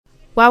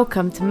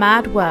Welcome to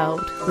Mad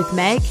World with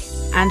Meg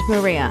and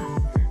Maria.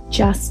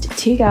 Just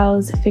two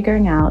girls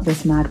figuring out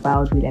this mad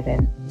world we live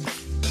in.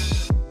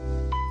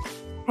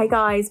 Hey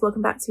guys,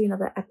 welcome back to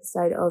another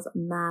episode of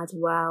Mad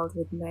World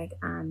with Meg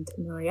and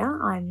Maria.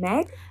 I'm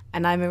Meg.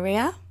 And I'm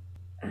Maria.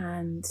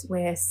 And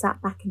we're sat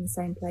back in the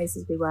same place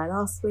as we were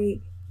last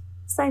week.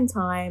 Same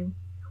time.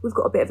 We've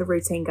got a bit of a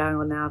routine going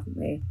on now, haven't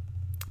we?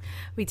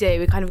 We do.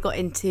 We kind of got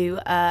into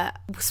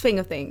swing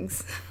of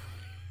things.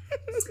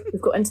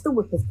 We've got into the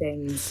whip of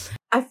things.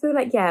 I feel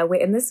like, yeah,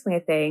 we're in the swing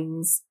of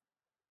things.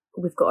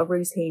 We've got a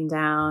routine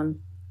down.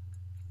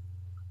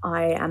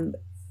 I am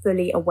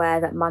fully aware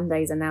that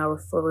Mondays are now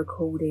for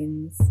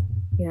recordings,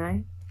 you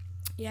know?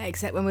 Yeah,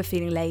 except when we're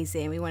feeling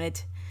lazy and we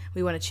want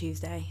a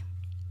Tuesday.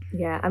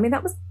 Yeah, I mean,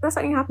 that's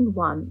only happened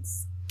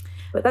once.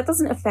 But that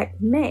doesn't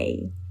affect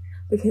me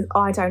because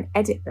I don't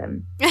edit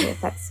them. It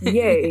affects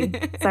you.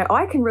 So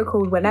I can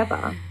record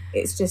whenever.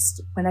 It's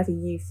just whenever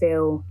you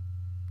feel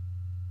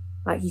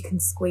like you can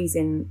squeeze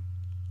in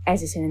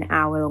editing an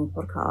hour-long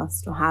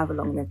podcast or however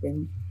long they've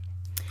been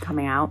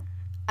coming out.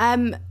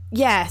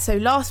 Yeah, so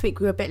last week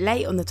we were a bit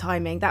late on the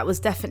timing. That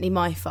was definitely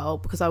my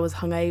fault because I was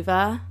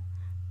hungover.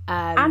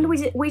 And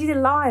we did a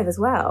live as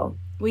well.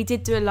 We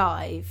did do a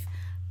live,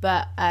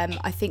 but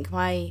I think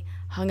my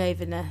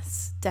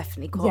hungoverness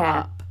definitely caught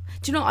up.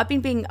 Do you know what?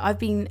 I've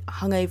been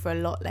hungover a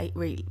lot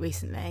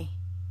recently.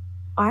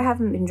 I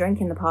haven't been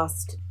drinking the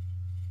past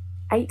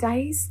 8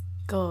 days.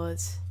 God.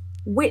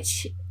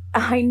 Which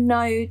I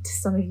know to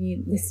some of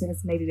you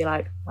listeners maybe be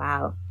like,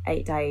 wow,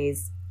 8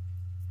 days.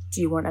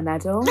 Do you want a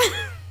medal?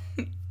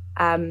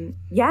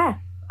 Yeah,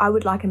 I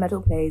would like a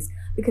medal, please,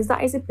 because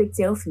that is a big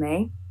deal for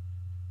me.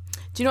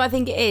 Do you know what I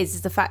think it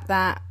is the fact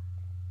that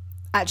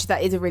actually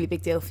that is a really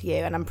big deal for you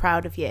and I'm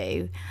proud of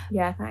you.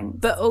 Yeah, thanks.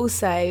 But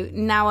also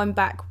now I'm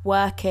back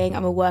working.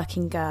 I'm a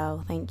working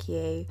girl, thank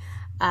you.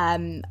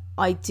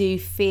 I do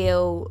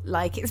feel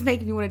like it's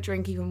making me want to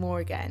drink even more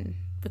again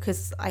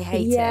because I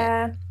hate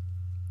it.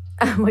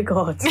 Oh my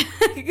God.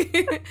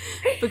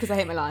 Because I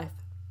hate my life.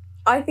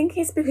 I think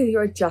it's because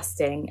you're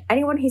adjusting.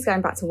 Anyone who's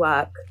going back to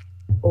work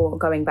or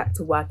going back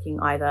to working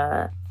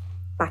either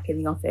back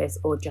in the office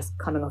or just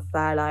coming off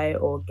furlough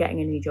or getting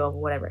a new job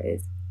or whatever it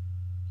is,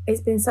 it's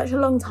been such a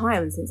long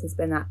time since there's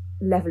been that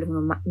level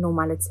of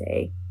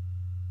normality.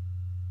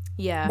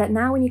 Yeah. That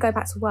now when you go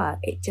back to work,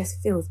 it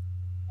just feels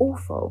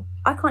awful.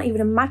 I can't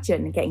even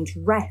imagine getting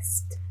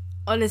dressed.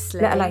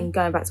 Honestly. Let alone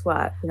going back to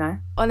work, you know?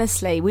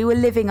 Honestly, we were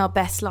living our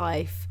best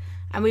life.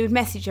 And we would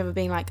message each other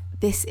being like,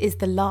 this is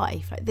the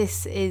life. Like,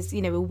 this is, you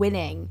know, we're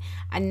winning.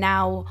 And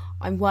now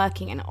I'm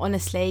working. And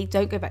honestly,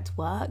 don't go back to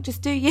work.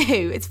 Just do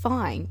you. It's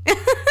fine.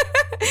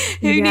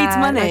 Who needs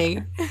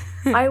money?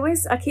 Like,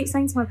 I keep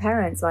saying to my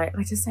parents, like,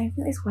 I just don't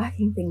think this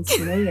working thing's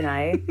for me, you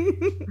know?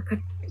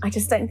 Like, I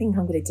just don't think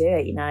I'm going to do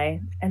it, you know?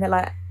 And they're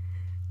like,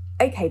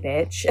 okay,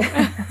 bitch.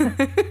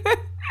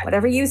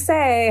 Whatever you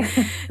say.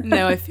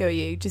 No, I feel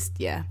you. Just,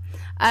 yeah.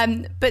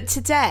 But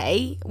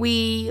today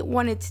we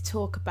wanted to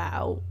talk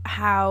about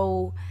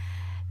how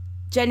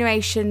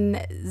Generation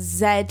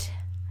Z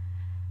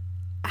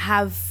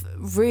have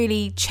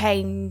really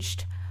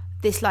changed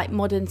this like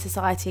modern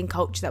society and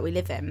culture that we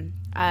live in.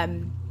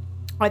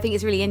 I think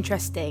it's really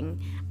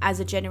interesting as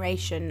a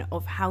generation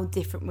of how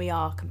different we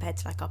are compared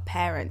to like our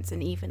parents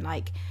and even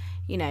like,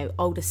 you know,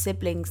 older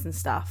siblings and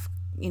stuff,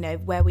 you know,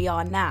 where we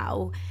are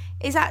now.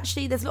 Is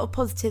actually, there's a lot of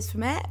positives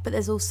from it, but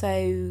there's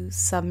also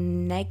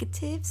some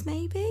negatives,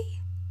 maybe?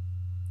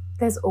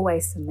 There's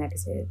always some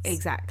negatives.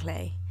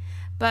 Exactly.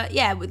 But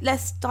yeah,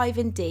 let's dive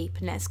in deep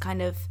and let's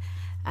kind of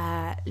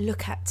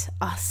look at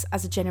us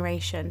as a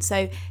generation.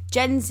 So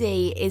Gen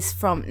Z is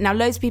from, now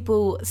loads of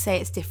people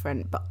say it's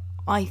different, but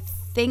I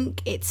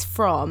think it's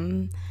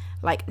from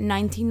like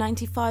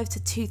 1995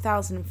 to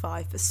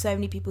 2005, but so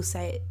many people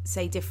say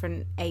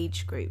different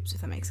age groups,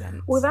 if that makes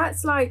sense. Well,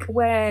 that's like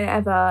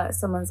whenever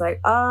someone's like,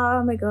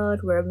 oh my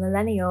God, we're a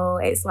millennial.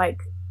 It's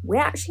like,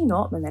 we're actually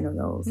not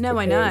millennials. No,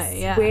 I know,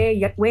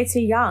 yeah. We're too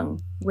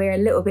young. We're a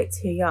little bit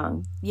too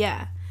young.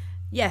 Yeah.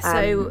 Yeah,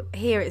 so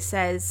here it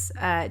says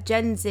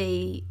Gen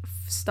Z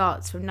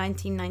starts from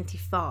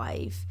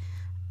 1995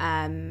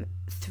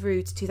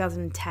 through to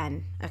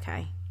 2010.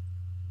 Okay.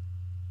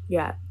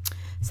 Yeah.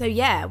 So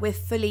yeah, we're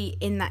fully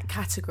in that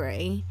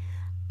category.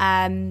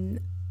 And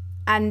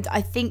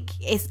I think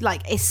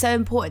it's so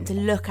important to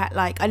look at,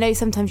 like, I know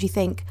sometimes you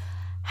think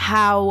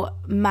how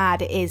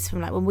mad it is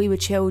from like when we were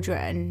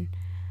children,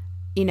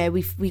 you know,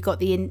 we got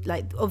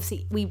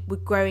obviously we were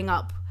growing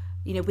up,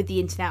 you know, with the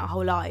internet our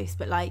whole lives,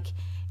 but like,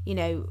 you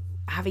know,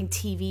 having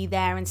TV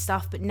there and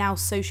stuff, but now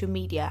social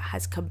media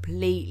has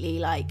completely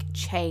like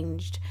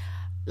changed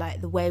like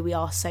the way we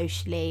are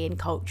socially and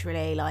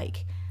culturally,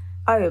 like.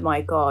 Oh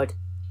my God.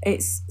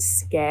 It's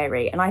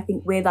scary. And I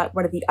think we're like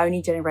one of the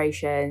only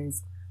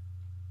generations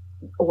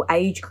or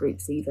age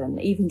groups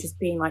even just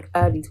being like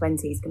early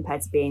 20s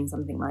compared to being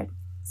something like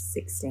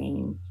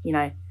 16, you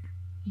know,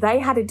 they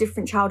had a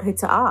different childhood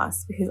to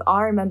us because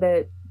I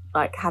remember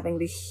like having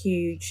the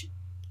huge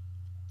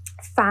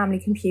family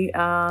computer.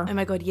 Oh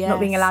my God, yes. Not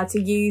being allowed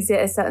to use it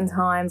at certain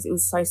times. It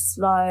was so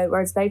slow.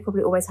 Whereas they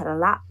probably always had a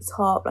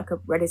laptop, like a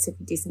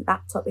relatively decent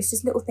laptop. It's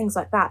just little things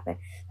like that.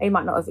 They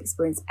might not have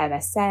experienced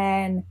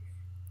MSN,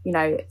 you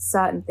know,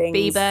 certain things.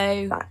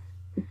 Bebo.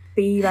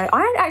 Bebo.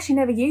 I actually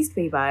never used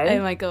Bebo.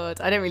 Oh my God,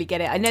 I don't really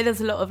get it. I know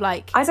there's a lot of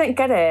like... I don't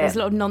get it. There's a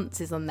lot of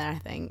nonces on there, I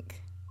think.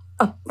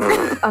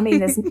 I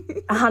mean,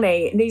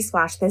 honey,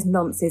 newsflash, there's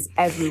nonsense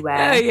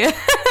everywhere. Oh, yeah.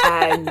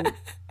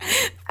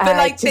 But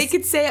like they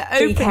could say it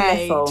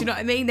openly. Do you know what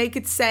I mean? They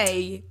could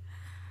say,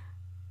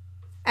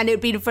 and it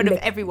would be in front of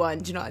everyone.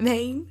 Do you know what I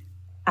mean?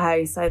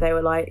 Oh, so they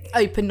were like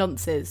open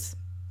nonces.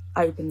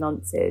 Open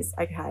nonces.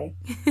 Okay.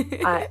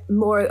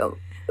 More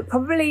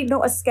probably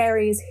not as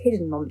scary as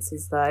hidden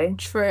nonces, though.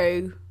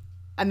 True.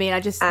 I mean,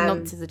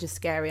 nonces are just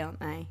scary, aren't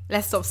they?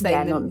 Let's stop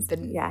saying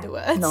the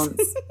words.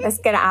 Nonce. Let's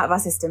get it out of our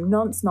system.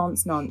 Nonce.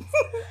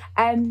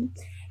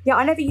 Yeah,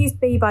 I never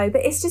used Bebo,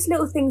 but it's just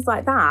little things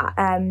like that.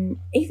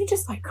 Even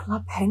just like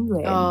Club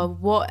Penguin. Oh,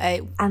 what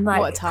a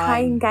time.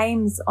 Playing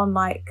games on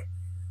like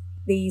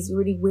these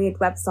really weird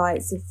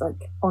websites of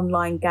like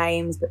online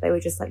games, but they were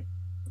just like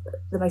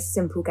the most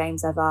simple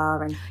games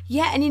ever. And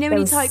yeah, and you know when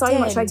you typed in, so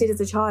much I did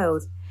as a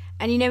child.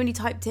 And you know when you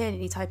typed in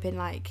and you type in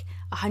like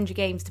 100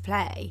 games to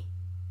play,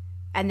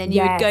 and then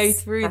you would go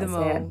through them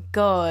all. It.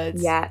 God.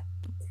 Yeah.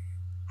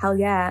 Hell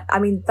yeah. I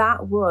mean,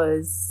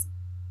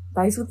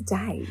 those were the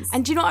days.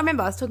 And do you know what I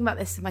remember? I was talking about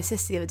this with my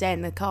sister the other day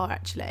in the car,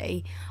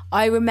 actually.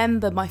 I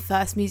remember my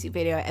first music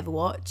video I ever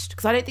watched,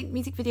 because I don't think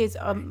music videos...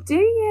 do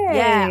you?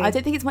 Yeah, I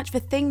don't think it's much of a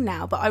thing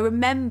now, but I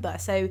remember.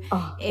 So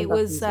it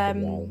was at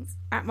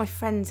my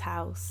friend's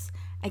house.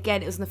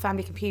 Again, it was on the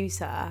family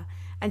computer,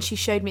 and she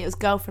showed me it was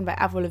Girlfriend by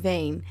Avril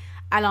Lavigne.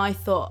 And I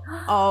thought,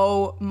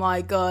 oh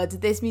my God,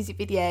 this music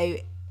video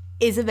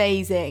is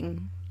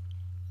amazing.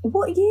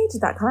 What year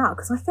did that come out?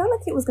 Because I felt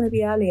like it was going to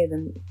be earlier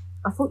than...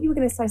 I thought you were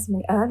going to say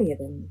something earlier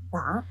than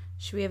that.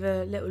 Should we have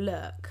a little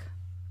look?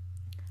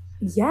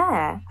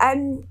 Yeah. I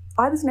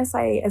was going to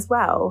say as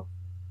well,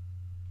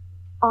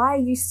 I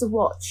used to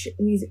watch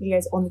music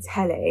videos on the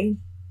telly,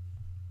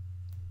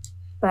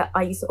 but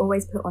I used to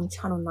always put on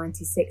Channel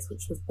 96,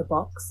 which was the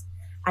box,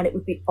 and it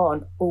would be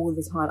on all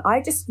the time.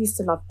 I just used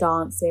to love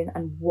dancing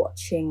and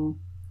watching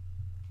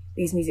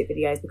these music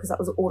videos because that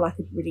was all I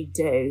could really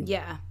do.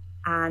 Yeah.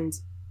 And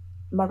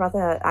my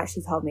brother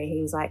actually told me,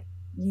 he was like,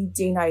 you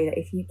do know that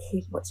if you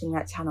keep watching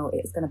that channel,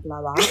 it's going to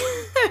blow up.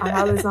 And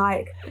I was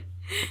like,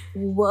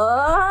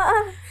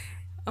 what?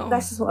 Oh.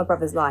 That's just what my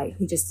brother's like.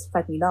 He just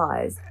fed me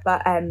lies.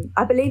 But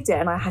I believed it,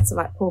 and I had to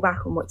like pull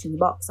back on watching the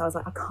box. I was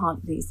like, I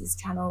can't lose this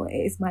channel. It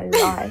is my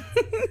life.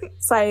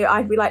 So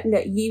I'd be like,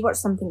 look, you watch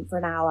something for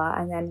an hour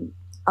and then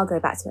I'll go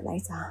back to it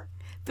later.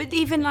 But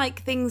even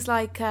like things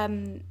like,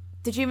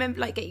 did you remember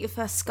like getting your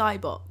first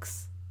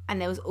Skybox? And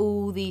there was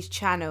all these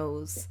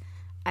channels.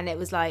 And it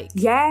was like...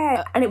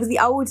 Yeah, and it was the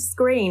old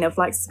screen of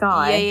like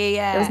Sky.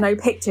 Yeah. There was no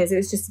pictures, it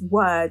was just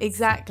words.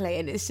 Exactly,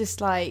 and it's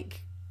just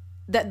like...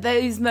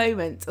 those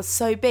moments are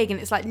so big, and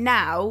it's like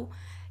now,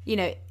 you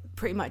know,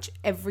 pretty much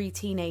every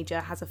teenager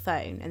has a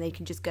phone and they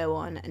can just go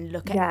on and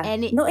look at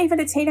any... Not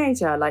even a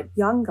teenager, like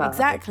younger.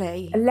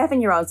 Exactly. Like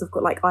 11-year-olds have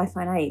got like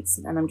iPhone 8s,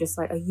 and I'm just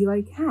like, are you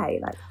okay?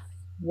 Like,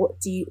 what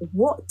do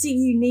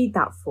you need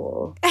that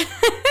for?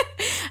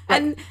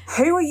 And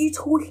who are you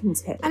talking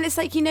to? And it's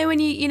like, you know, when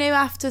you know,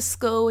 after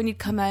school, when you'd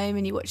come home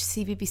and you watch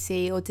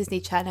CBBC or Disney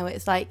Channel,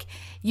 it's like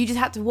you just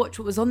had to watch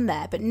what was on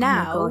there. But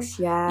now, oh my gosh,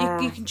 yeah.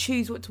 you can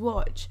choose what to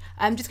watch.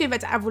 Just going back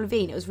to Avril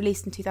Lavigne, it was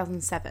released in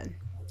 2007.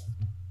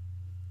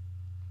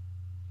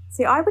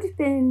 See, I would have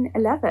been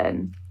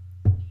 11.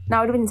 No, I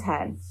would have been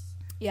 10.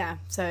 Yeah,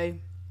 so,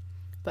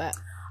 but...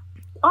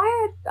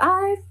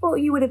 I thought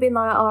you would have been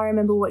like, I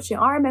remember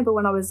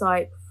when I was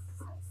like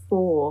 4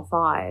 or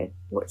 5,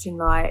 watching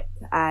like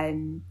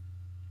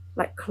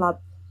club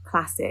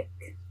classic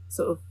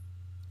sort of.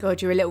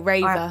 God, you're a little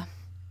raver.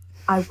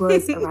 I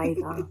was a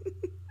raver.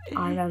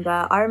 I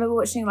remember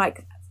watching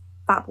like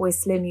Fatboy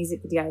Slim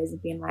music videos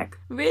and being like,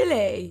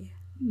 really?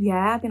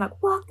 Yeah, I'd be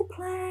like, walk the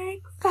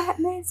plank, Fat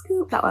Man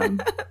Scoop, that one.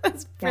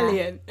 That's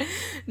brilliant. Yeah.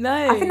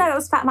 No, I think that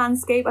was Fat Man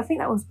Scoop. I think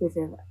that was with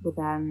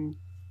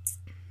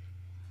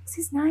what's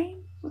his name?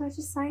 What did I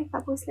just say?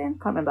 Fatboy Slim?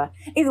 Can't remember.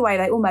 Either way,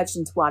 they all merged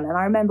into one. And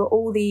I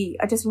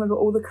just remember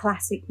all the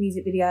classic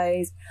music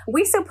videos.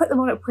 We still put them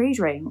on at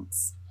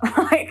pre-drinks.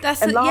 Like,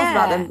 laugh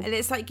about them. And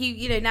it's like,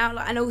 you know, now,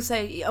 and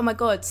also, oh my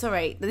God,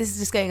 sorry, this is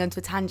just going on to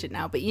a tangent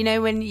now, but you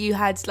know when you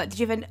had, like, did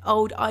you have an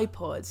old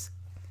iPod?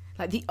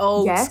 Like the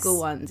old school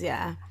ones,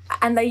 yeah.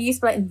 And they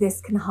used to be like,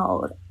 this can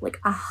hold like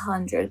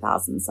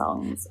 100,000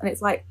 songs. And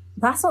it's like,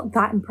 that's not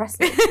that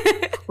impressive.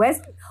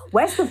 Where's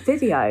the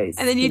videos?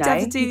 And then you'd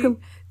have to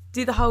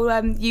do the whole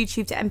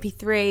YouTube to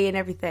MP3 and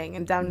everything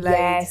and download.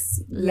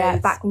 Yes, yeah.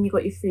 Back when you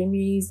got your free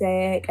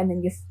music, and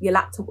then your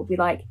laptop would be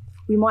like,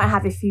 we might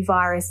have a few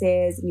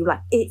viruses, and you're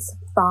like, it's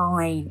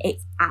fine,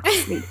 it's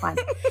absolutely fine.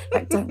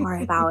 Like, don't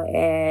worry about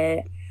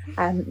it.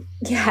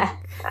 Yeah.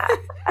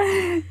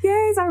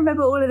 Yes, I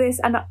remember all of this,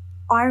 and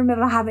I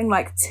remember having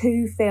like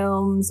 2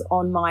 films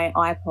on my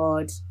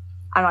iPod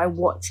and I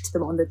watched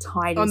them on the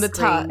tiny On the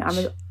screen.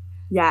 touch?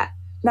 Yeah.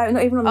 No,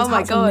 not even on the Oh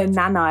my touch, on the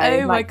God. Nano, Oh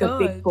my like the God.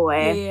 big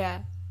boy.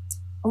 Yeah.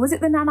 Or was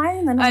it the Nano?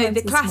 And then Oh,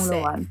 the smaller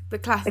classic. one. The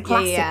classic. The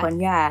classic yeah. one,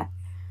 yeah.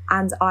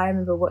 And I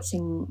remember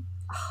watching,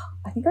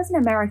 I think I was in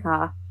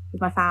America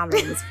with my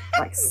family in this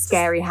like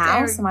scary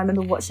house, and I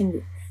remember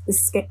watching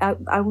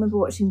I remember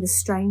watching The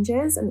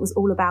Strangers, and it was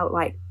all about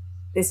like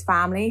this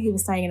family who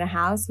was staying in a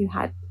house who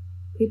had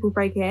people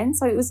break in.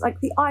 So it was like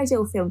the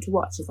ideal film to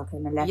watch as like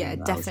an 11-year-old. Yeah,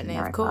 definitely,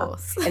 of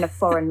course. In a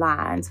foreign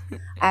land.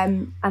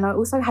 And I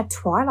also had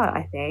Twilight,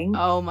 I think.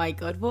 Oh my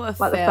God, what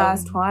a like film. the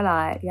first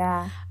Twilight,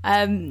 yeah.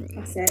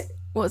 That's it.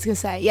 What was I going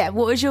to say? Yeah,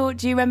 what was do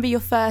you remember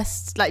your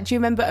first, like, do you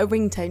remember a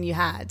ringtone you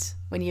had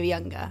when you were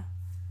younger?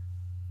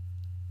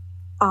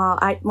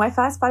 My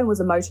first phone was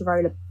a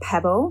Motorola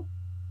Pebble,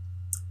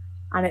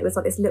 and it was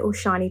like this little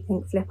shiny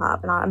pink flip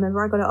up, and I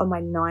remember I got it on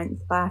my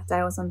 9th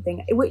birthday or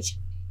something, which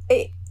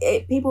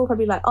people were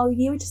probably like, oh,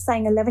 you were just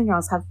saying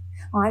 11-year-olds have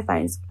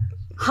iPhones.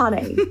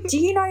 Honey, do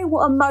you know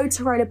what a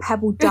Motorola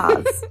Pebble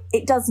does?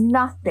 It does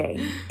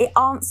nothing. It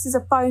answers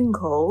a phone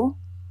call,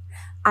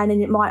 and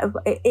then it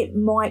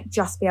might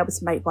just be able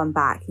to make one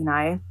back, you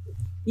know.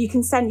 You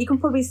can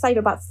probably save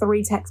about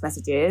 3 text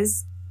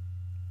messages,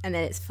 and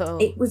then it's full.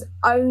 It was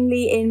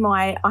only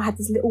I had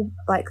this little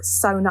like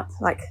sewn up,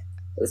 like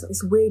it was like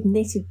this weird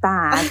knitted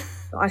bag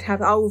that I'd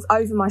have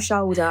over my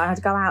shoulder. I had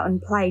to go out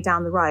and play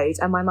down the road,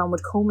 and my mum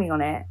would call me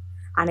on it,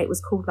 and it was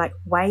called like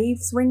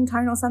Waves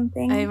ringtone or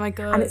something. Oh my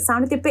God. And it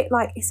sounded a bit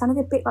like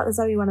the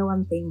Zoe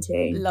 101 theme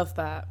tune. Love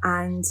that.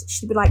 And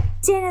she'd be like,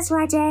 dinner's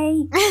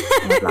ready. And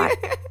I'd be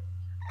like,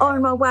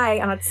 on my way,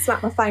 and I'd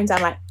slap my phone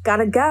down like,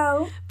 gotta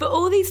go. But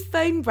all these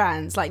phone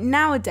brands, like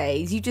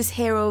nowadays, you just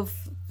hear of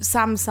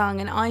Samsung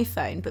and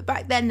iPhone, but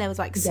back then there was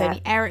like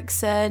Sony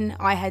Ericsson.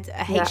 I had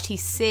a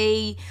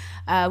HTC.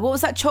 What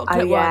was that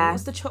chocolate one? What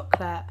was the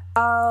chocolate?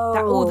 Oh,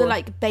 that all the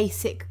like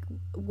basic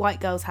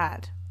white girls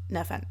had. No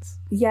offense.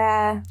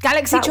 Yeah,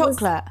 Galaxy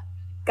chocolate.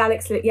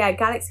 Galaxy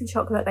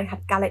chocolate. They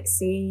had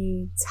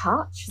Galaxy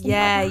Touch.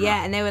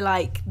 Yeah, and they were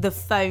like the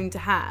phone to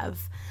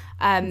have.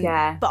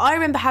 But I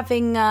remember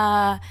having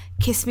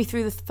 "Kiss Me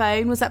Through the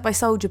Phone." Was that by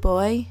Soulja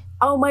Boy?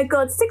 Oh my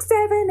God, 6,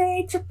 7,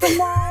 8,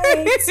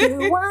 9,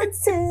 2, 1,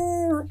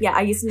 2. Yeah, I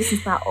used to listen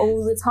to that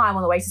all the time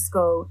on the way to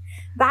school.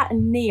 That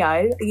and Neo.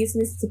 I used to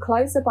listen to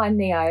Closer by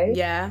Neo.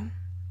 Yeah.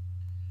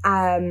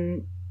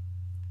 But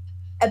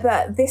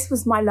this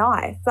was my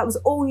life. That was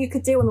all you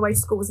could do on the way to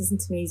school, was listen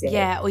to music.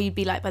 Yeah, or you'd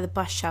be like by the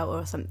bus shelter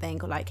or something,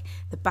 or like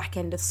the back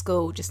end of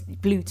school, just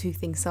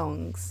Bluetoothing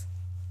songs.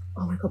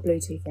 Oh my God,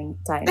 Bluetoothing.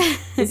 Don't.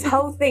 This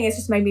whole thing has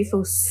just made me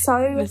feel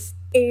so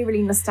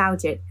eerily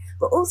nostalgic.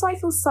 But also I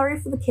feel sorry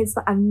for the kids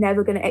that are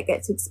never going to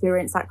get to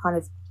experience that kind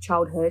of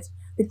childhood,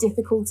 the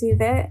difficulty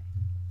of it.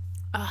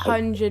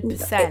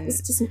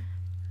 100%.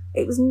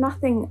 It was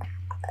nothing.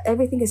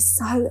 Everything is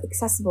so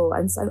accessible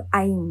and so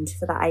aimed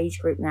for that age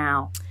group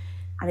now.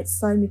 And it's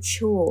so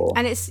mature.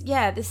 And this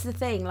is the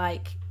thing,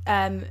 like,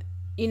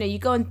 you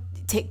go on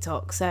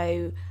TikTok,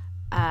 so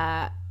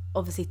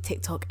obviously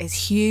TikTok is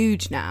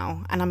huge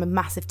now, and I'm a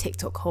massive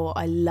TikTok whore.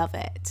 I love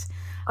it.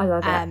 I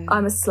love it. I'm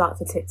a slut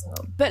for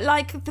TikTok. But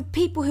like the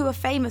people who are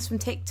famous from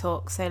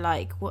TikTok, so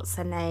like, what's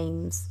their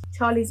names?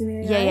 Charlize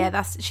Amelia.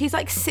 Yeah, she's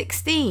like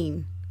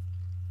 16.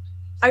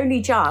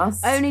 Only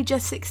just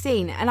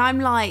 16, and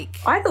I'm like,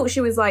 I thought she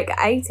was like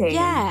 18.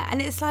 Yeah,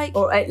 and it's like,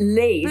 or at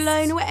least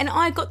blown away. And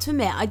I got to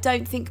admit, I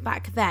don't think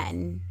back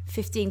then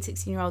 15,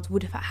 16-year-olds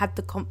would have had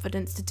the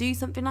confidence to do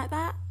something like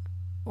that.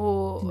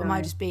 Or am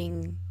I just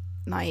being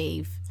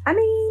naive? I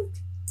mean,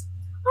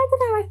 I don't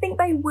know. I think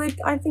they would.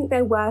 I think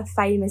there were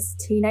famous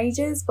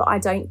teenagers, but I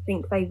don't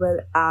think they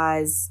were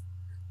as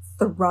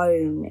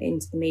thrown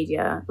into the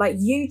media. Like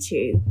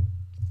YouTube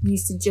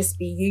used to just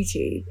be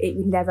YouTube. It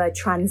would never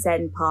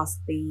transcend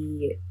past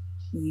the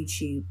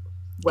YouTube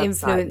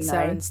website,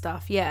 influencer and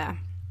stuff. Yeah,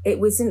 it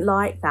wasn't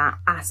like that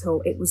at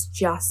all. It was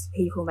just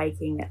people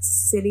making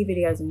silly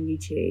videos on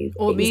YouTube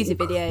or music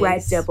videos.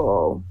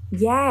 Incredible.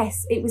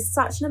 Yes, it was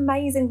such an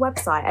amazing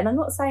website, and I'm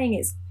not saying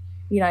it's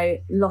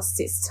lost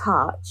its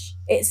touch.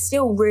 It's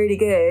still really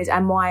good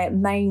and my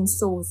main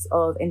source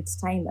of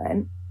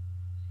entertainment.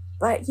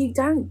 But you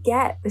don't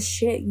get the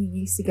shit you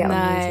used to get on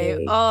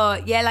YouTube. Oh,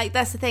 yeah, like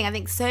that's the thing. I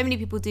think so many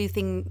people do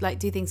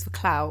things for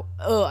clout.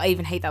 Oh, I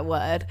even hate that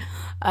word.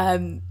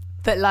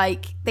 But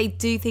like they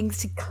do things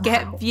to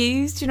get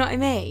views. Do you know what I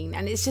mean?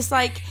 And it's just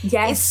like,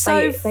 yes, it's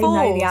so forced. They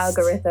know the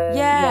algorithm.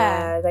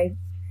 Yeah,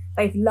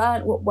 they've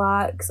learned what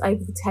works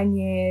over the 10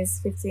 years,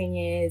 15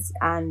 years,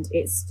 and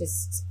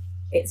it's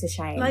a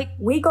shame. Like,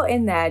 we got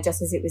in there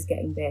just as it was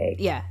getting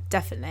big. Yeah,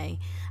 definitely.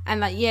 And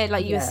like, you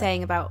were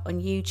saying about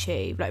on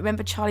YouTube, like,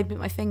 remember Charlie Bit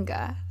My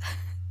Finger?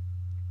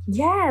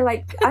 Yeah,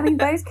 like, I mean,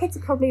 those kids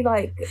are probably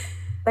like,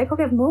 they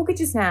probably have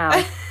mortgages now.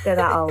 They're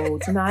that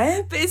old, you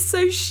know? But it's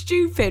so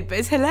stupid, but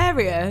it's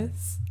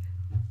hilarious.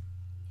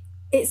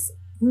 It's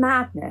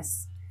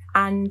madness.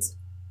 And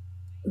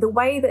the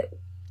way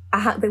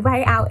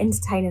our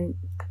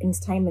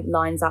entertainment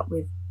lines up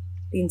with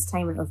the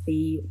entertainment of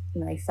the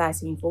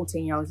 13,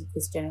 14-year-olds of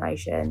this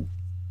generation,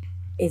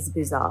 is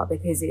bizarre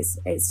because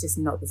it's just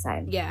not the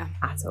same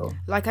at all.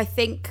 Like, I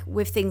think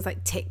with things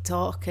like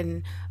TikTok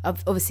and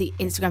obviously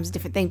Instagram's a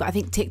different thing, but I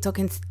think TikTok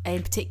in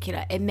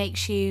particular, it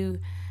makes you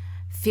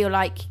feel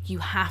like you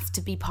have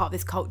to be part of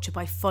this culture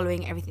by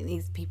following everything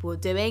these people are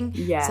doing.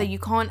 So you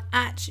can't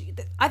actually,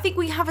 I think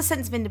we have a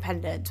sense of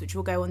independence, which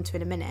we'll go on to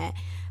in a minute,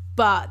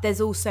 but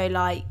there's also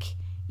like,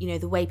 you know,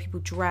 the way people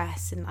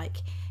dress and like,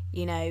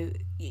 you know,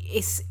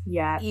 it's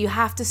you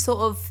have to sort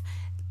of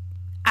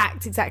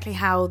act exactly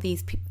how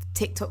these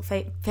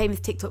famous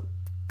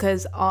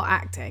TikTokers are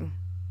acting.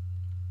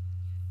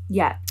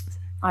 Yeah,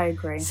 I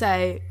agree.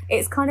 So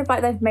it's kind of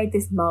like they've made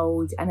this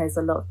mold and there's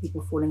a lot of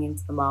people falling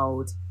into the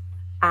mold,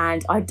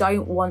 and I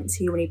don't want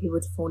too many people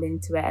to fall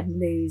into it and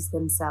lose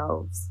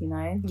themselves, you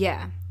know.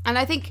 And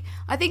I think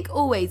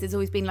always there's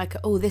always been like,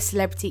 oh, this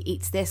celebrity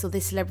eats this, or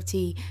this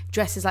celebrity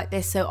dresses like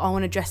this, so I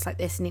want to dress like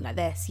this and eat like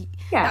this.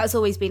 That's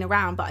always been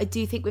around. But I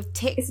do think with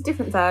it's a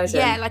different version.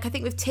 Like I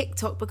think with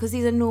TikTok, because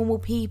these are normal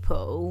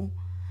people,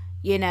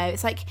 you know,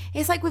 it's like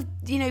with,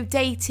 you know,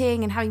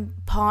 dating and having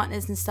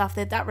partners and stuff,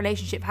 that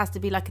relationship has to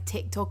be like a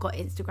TikTok or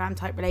Instagram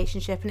type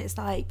relationship, and it's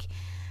like,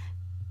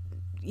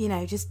 you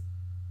know, just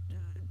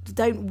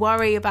don't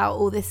worry about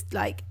all this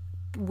like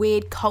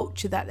weird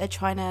culture that they're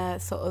trying to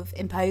sort of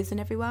impose on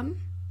everyone.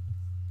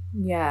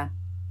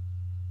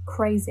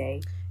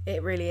 Crazy.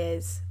 It really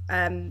is.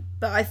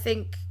 But I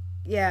think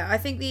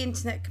the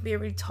internet can be a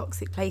really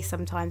toxic place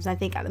sometimes, and I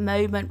think at the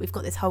moment we've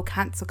got this whole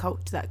cancel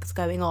culture that's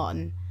going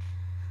on,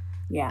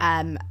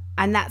 and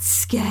that's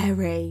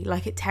scary.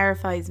 Like, it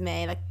terrifies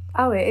me. Like,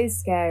 oh, it is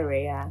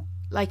scary.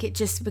 Like, it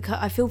just, because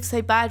I feel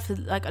so bad for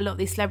like a lot of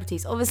these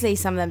celebrities. Obviously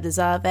some of them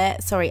deserve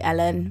it. Sorry,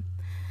 Ellen,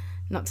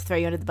 not to throw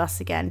you under the bus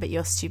again, but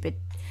you're stupid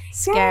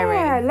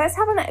scary.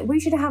 We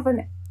should have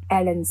an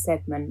Ellen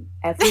segment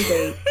every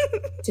week.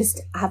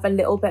 Just have a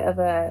little bit of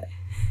a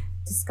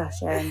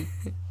discussion.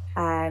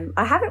 I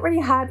haven't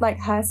really heard like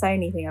her say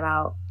anything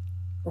about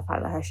the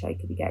fact that her show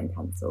could be getting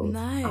cancelled.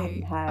 No, I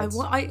haven't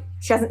heard.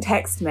 She hasn't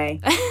texted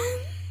me.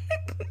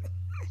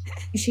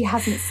 She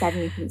hasn't said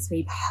anything to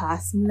me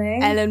personally.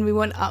 Ellen, we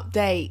want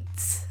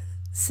updates.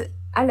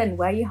 Ellen,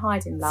 where are you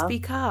hiding, love?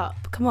 Speak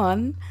up, come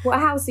on. What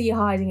house are you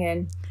hiding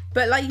in?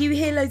 But like, you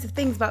hear loads of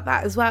things about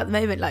that as well at the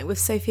moment, like with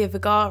Sofia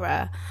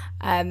Vergara.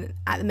 At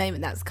the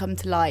moment that's come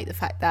to light, the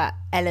fact that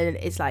Ellen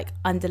is like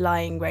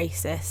underlying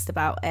racist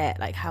about it,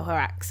 like how her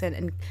accent,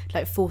 and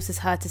like forces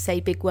her to say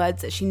big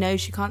words that she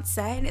knows she can't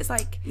say, and it's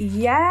like,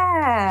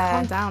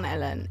 calm down,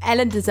 Ellen.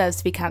 Ellen deserves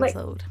to be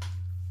cancelled. Like,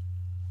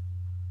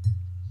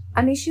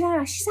 I mean, she's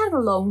had a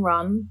long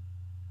run,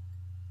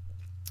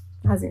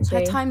 hasn't she?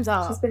 Her time's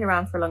up. She's been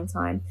around for a long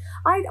time.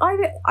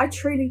 I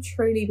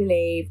truly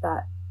believe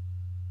that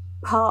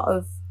part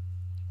of,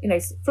 you know,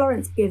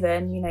 Florence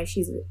Given, you know,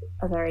 she's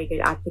a very good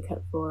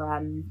advocate for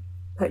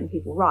putting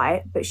people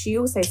right, but she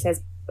also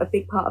says a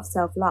big part of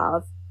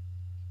self-love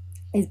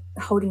is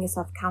holding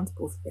yourself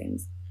accountable for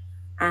things.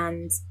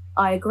 And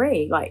I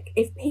agree. Like,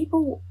 if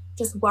people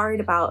just worried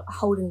about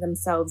holding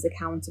themselves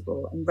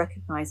accountable and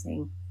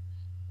recognizing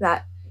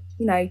that,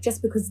 you know,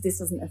 just because this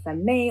doesn't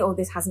offend me or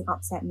this hasn't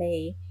upset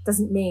me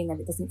doesn't mean that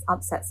it doesn't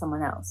upset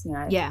someone else, you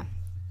know.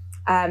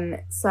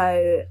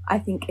 So I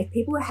think if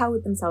people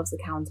held themselves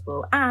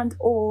accountable, and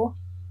or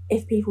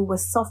if people were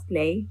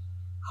softly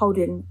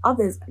holding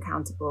others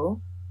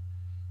accountable,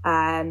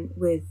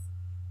 with,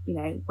 you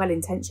know, well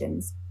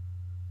intentions,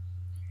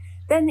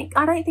 then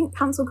I don't think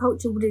cancel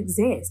culture would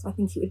exist. I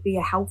think it would be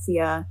a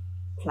healthier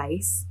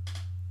place.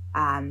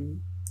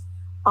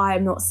 I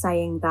am not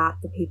saying that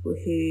the people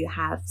who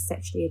have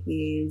sexually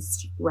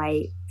abused,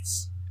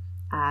 raped,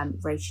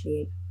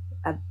 racially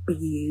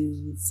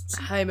abused,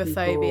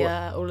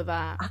 homophobia, all of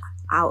that,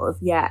 out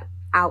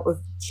of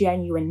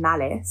genuine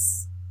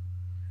malice,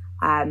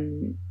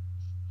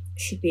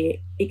 should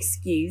be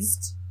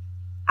excused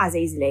as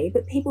easily.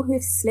 But people who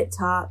have slipped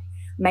up,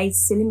 made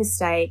silly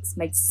mistakes,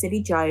 made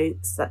silly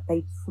jokes that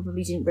they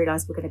probably didn't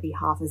realise were going to be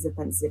half as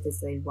offensive as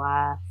they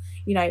were,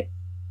 you know,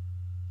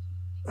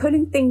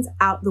 pulling things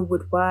out the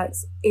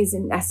woodworks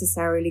isn't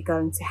necessarily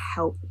going to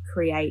help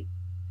create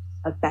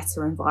a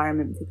better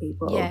environment for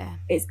people.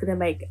 It's going to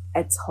make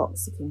a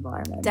toxic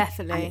environment.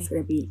 Definitely. And it's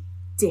going to be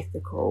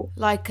difficult.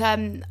 Like,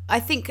 I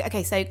think,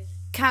 okay, so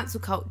cancel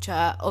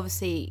culture,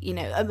 obviously, you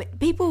know,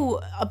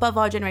 people above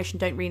our generation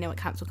don't really know what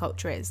cancel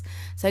culture is.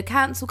 So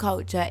cancel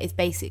culture is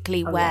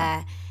basically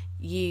where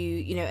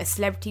you know, a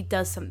celebrity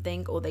does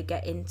something, or they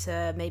get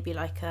into maybe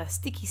like a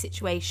sticky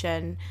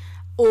situation,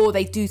 or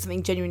they do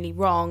something genuinely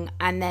wrong,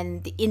 and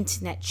then the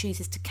internet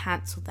chooses to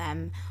cancel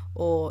them,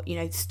 or, you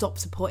know, stop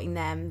supporting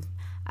them,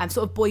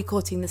 sort of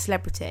boycotting the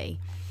celebrity.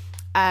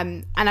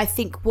 And I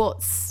think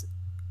what's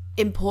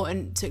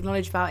important to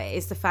acknowledge about it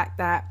is the fact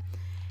that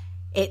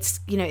it's,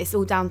 you know, it's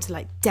all down to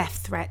like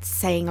death threats,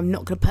 saying I'm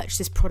not going to purchase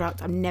this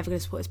product, I'm never going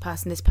to support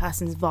this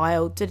person's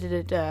vile,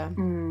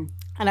 And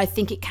I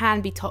think it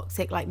can be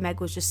toxic, like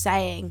Meg was just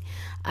saying.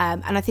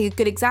 And I think a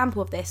good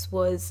example of this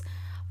was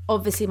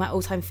obviously my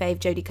all-time fave,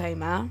 Jodie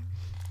Comer.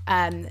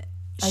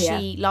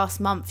 last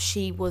month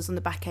she was on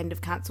the back end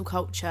of cancel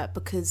culture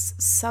because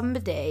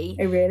somebody...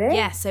 Oh, really?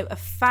 Yeah, so a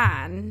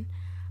fan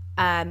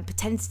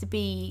pretends to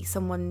be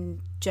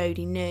someone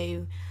Jodie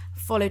knew,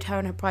 followed her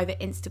on her private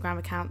Instagram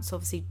account, so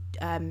obviously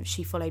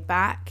she followed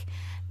back.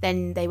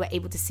 Then they were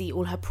able to see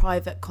all her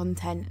private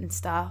content and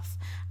stuff,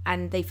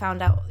 and they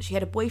found out she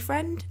had a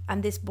boyfriend,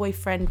 and this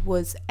boyfriend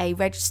was a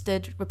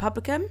registered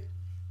Republican.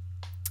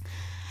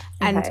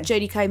 And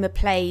Jodie Comer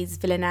plays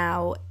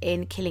Villanelle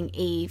in Killing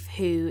Eve,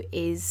 who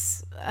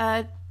is,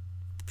 I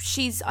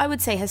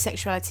would say her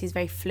sexuality is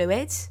very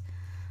fluid.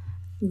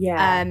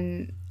 Yeah.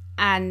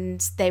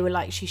 And they were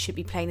like, she should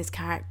be playing this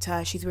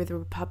character. She's with a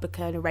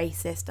Republican, a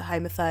racist, a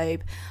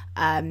homophobe.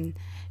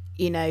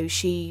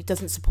 She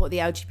doesn't support the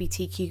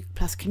LGBTQ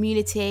plus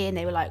community, and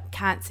they were like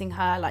cancelling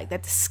her, like they're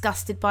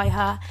disgusted by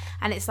her.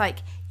 And it's like,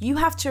 you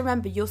have to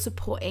remember you're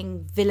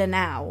supporting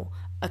Villanelle,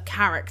 a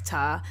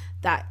character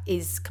that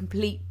is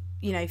complete,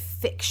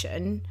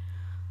 fiction,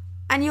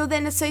 and you're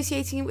then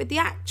associating it with the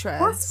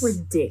actress. That's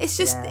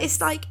ridiculous.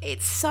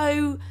 It's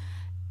so...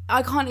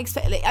 I can't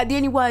expect... the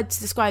only word to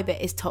describe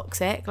it is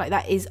toxic. Like,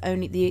 that is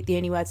only the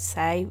only word to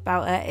say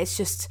about it. It's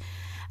just...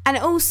 And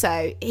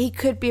also, he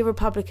could be a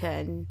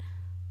Republican,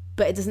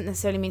 but it doesn't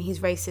necessarily mean he's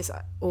racist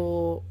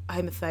or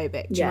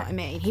homophobic. Do you know what I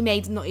mean? He may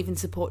not even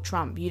support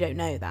Trump. You don't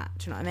know that.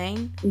 Do you know what I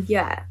mean?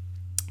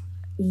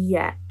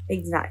 Yeah,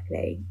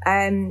 exactly.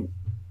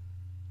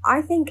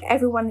 I think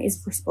everyone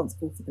is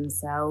responsible for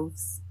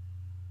themselves.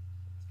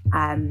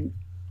 And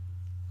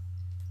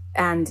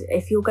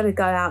if you're going to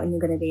go out and you're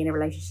going to be in a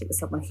relationship with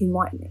someone who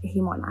might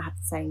not have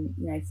the same,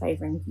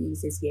 favouring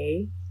views as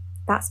you,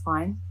 that's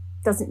fine.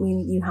 Doesn't mean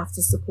that you have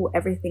to support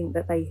everything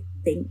that they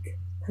think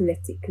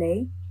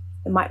politically.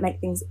 It might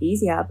make things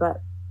easier,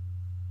 but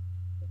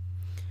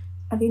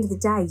at the end of the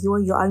day, you're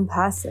your own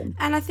person.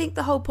 And I think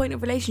the whole point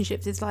of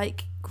relationships is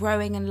like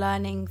growing and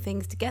learning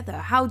things together.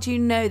 How do you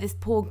know this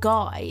poor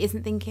guy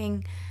isn't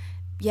thinking,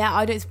 yeah,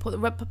 I don't support the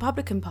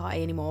Republican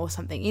Party anymore or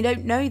something? You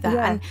don't know that.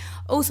 Yeah. And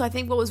also, I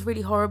think what was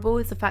really horrible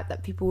is the fact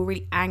that people were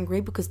really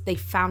angry because they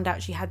found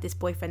out she had this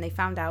boyfriend. They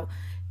found out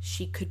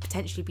she could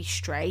potentially be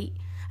straight.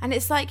 And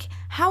it's like,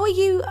 how are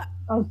you...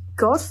 Oh,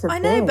 God forbid. I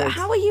know, but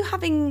how are you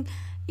having...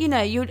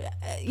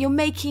 you're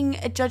making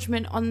a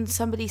judgment on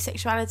somebody's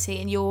sexuality,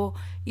 and you're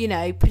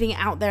putting it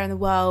out there in the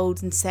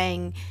world and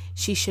saying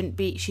she shouldn't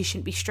be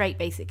straight,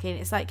 basically. And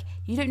it's like,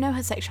 you don't know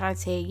her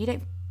sexuality, you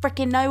don't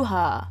freaking know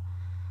her.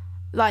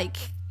 Like,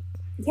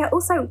 yeah.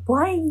 Also,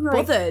 why are you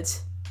bothered?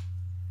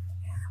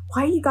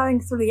 Why are you going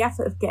through the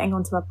effort of getting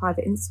onto a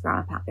private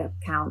Instagram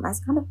account? That's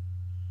kind of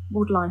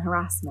borderline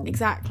harassment.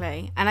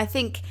 Exactly. And I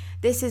think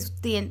this is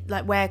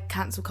where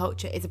cancel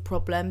culture is a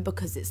problem,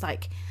 because it's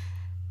like,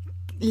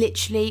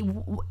 literally,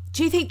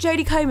 do you think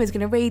Jodie Comer is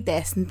going to read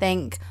this and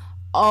think,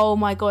 oh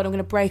my God, I'm going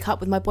to break up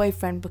with my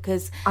boyfriend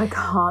because... I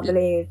can't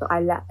believe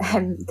I let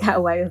him get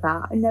away with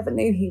that. I never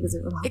knew he was a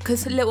Republican.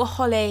 Because little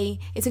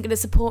Holly isn't going to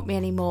support me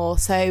anymore,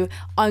 so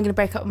I'm going to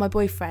break up with my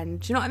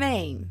boyfriend. Do you know what I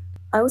mean?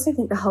 I also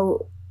think the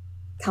whole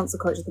cancel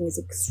culture thing is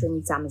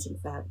extremely damaging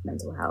for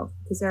mental health,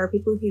 because there are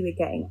people who are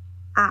getting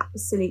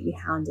absolutely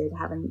hounded,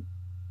 having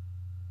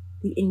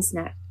the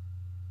internet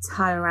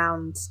turn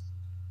around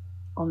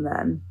on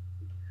them.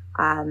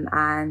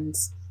 And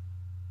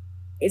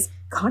it's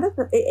kind of,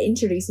 it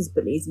introduces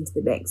bullies into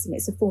the mix, and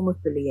it's a form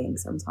of bullying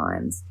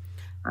sometimes,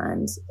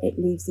 and it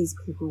leaves these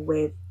people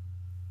with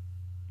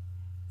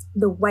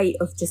the weight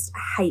of just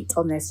hate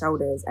on their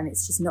shoulders, and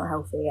it's just not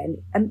healthy.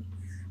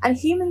 And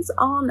humans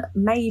aren't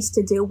made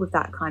to deal with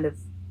that kind of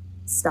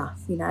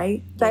stuff,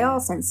 they are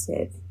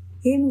sensitive.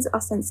 Humans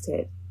are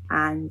sensitive,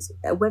 and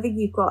whether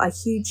you've got a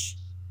huge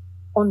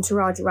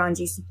entourage around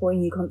you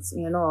supporting you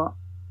constantly or not,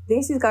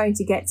 this is going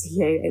to get to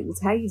you. It will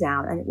tear you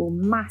down, and it will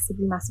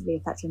massively, massively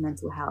affect your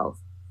mental health.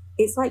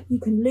 It's like you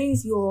can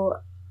lose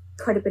your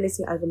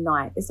credibility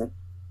overnight. It's like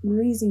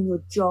losing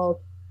your job,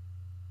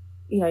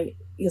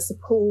 your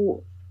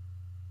support.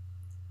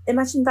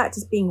 Imagine that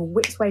just being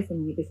whipped away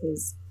from you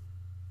because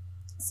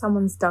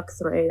someone's dug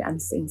through and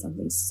seen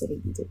something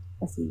silly you did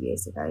a few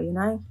years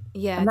ago,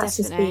 Yeah, and that's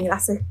definitely.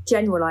 that's a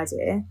general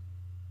idea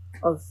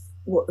of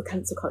what the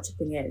cancel culture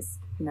thing is,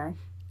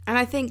 And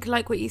I think,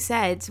 like what you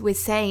said, we're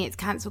saying it's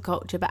cancel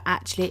culture, but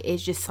actually it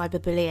is just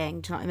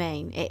cyberbullying. Do you know what I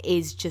mean? It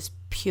is just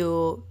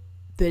pure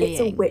bullying.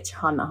 It's a witch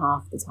hunt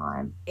half the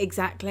time.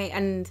 Exactly,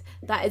 and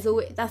that's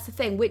the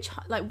thing.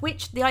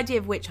 The idea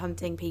of witch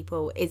hunting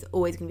people is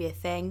always going to be a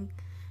thing.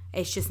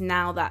 It's just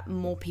now that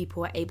more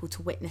people are able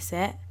to witness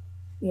it.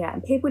 Yeah,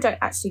 and people don't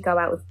actually go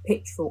out with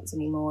pitchforks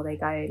anymore. They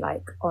go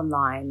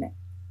online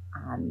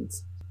and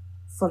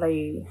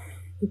follow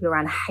people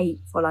around,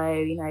 follow.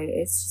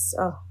 It's just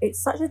it's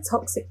such a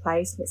toxic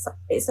place.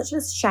 It's such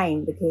a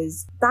shame,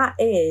 because that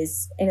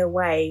is in a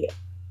way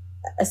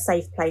a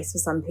safe place for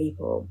some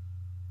people.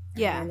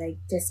 Yeah, and they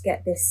just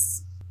get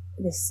this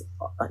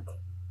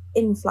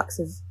influx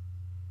of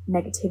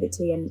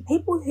negativity, and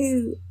people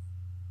who,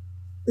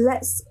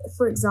 let's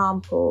for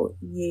example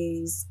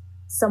use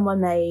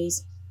someone made,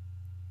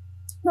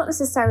 not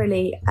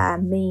necessarily a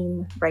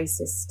mean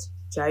racist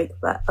joke,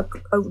 but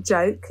a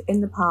joke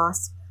in the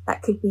past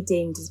that could be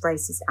deemed as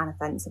racist and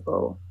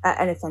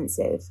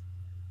offensive.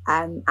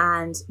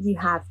 And you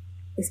have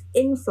this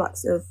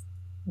influx of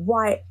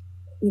white,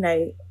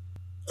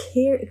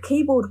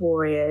 keyboard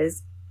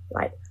warriors,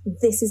 like,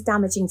 this is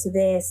damaging to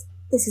this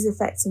is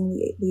affecting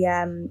the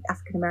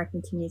African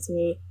American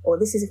community, or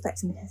this is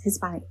affecting the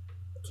Hispanic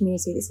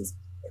community, this is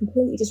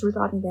completely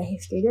disregarding their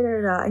history,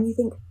 and you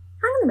think,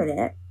 hang on a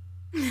minute,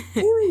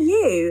 who are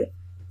you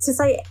to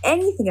say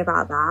anything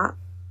about that?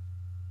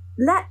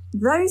 Let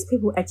those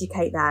people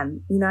educate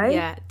them,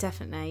 Yeah,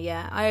 definitely.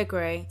 Yeah, I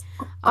agree.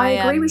 I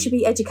agree we should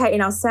be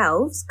educating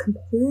ourselves.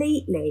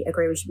 Completely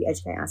agree we should be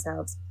educating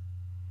ourselves.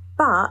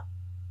 But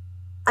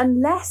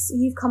unless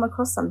you've come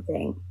across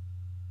something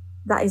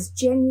that is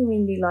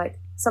genuinely like,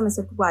 someone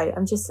said, wait,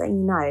 I'm just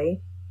letting you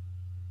know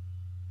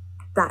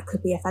that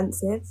could be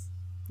offensive,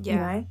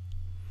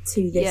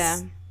 to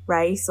this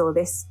race or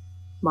this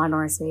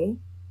minority.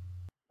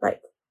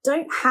 Like,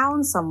 don't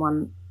hound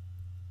someone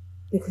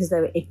because they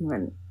were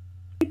ignorant.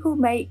 People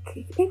make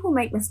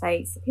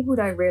mistakes. People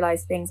don't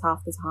realise things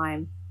half the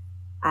time.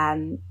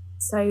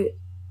 So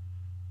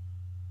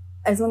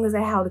as long as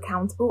they're held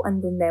accountable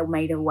and then they're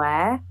made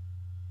aware,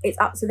 it's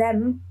up to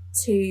them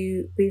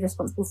to be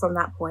responsible from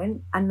that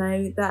point and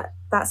know that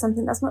that's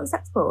something that's not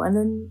acceptable, and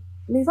then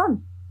move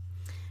on.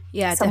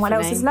 Yeah, someone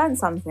definitely. else has learned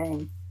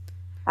something.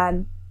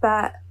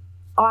 But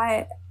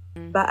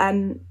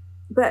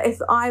if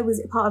I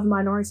was part of a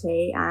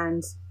minority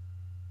and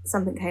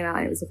something came out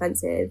and it was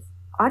offensive,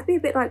 I'd be a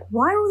bit like,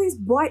 why are all these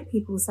white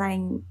people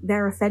saying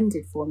they're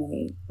offended for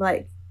me?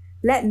 Like,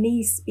 let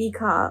me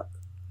speak up.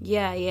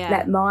 Yeah.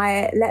 Let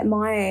my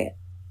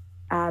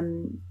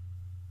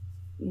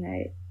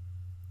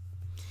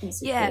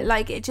yeah,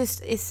 like,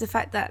 it's the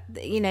fact that,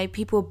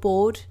 people are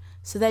bored,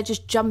 so they're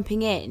just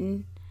jumping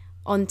in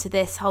onto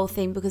this whole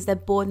thing because they're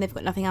bored and they've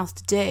got nothing else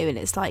to do, and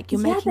it's like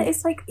but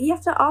it's like, you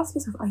have to ask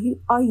yourself,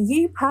 are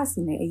you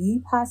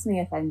personally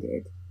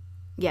offended?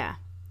 Yeah.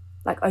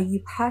 Like, are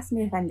you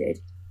personally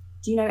offended?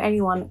 Do you know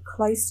anyone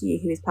close to you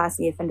who is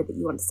personally offended that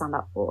you want to stand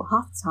up for?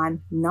 Half the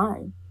time,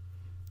 no.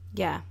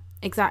 Yeah,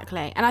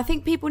 exactly. And I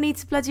think people need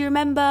to bloody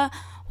remember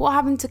what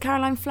happened to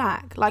Caroline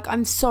Flack. Like,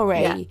 I'm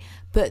sorry,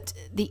 but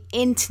the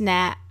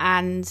internet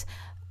and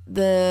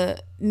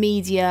the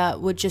media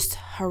were just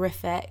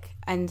horrific,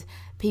 and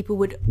people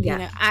would,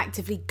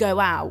 actively go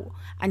out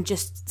and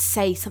just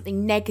say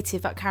something negative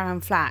about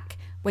Caroline Flack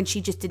when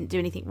she just didn't do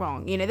anything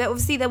wrong.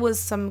 Obviously there was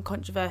some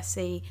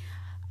controversy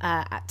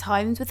at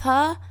times with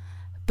her,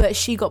 but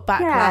she got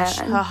backlash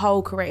her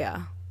whole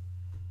career.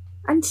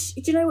 And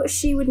do you know what?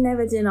 She would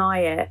never deny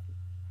it.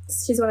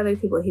 She's one of those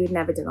people who would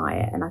never deny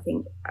it. And I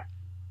think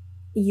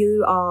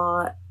you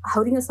are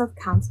holding yourself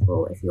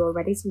accountable if you're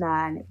ready to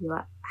learn, if you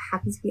are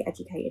happy to be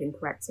educated and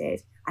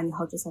corrected, and you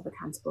hold yourself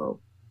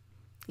accountable.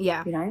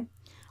 Yeah.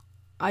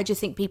 I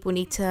just think people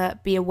need to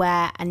be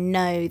aware and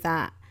know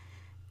that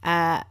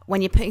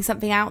when you're putting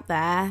something out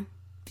there,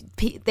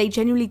 they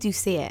genuinely do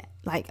see it.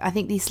 Like, I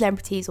think these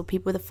celebrities or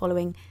people with a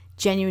following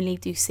genuinely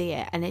do see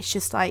it, and it's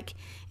just like,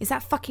 is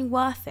that fucking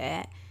worth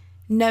it?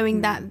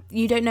 Knowing that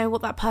you don't know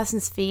what that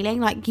person's feeling,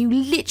 like, you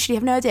literally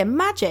have no idea.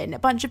 Imagine a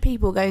bunch of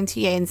people going to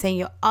you and saying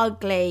you're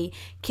ugly,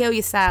 kill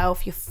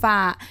yourself, you're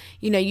fat,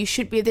 you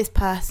should be this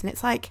person.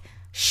 It's like,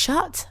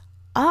 shut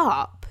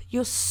up.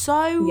 You're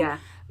so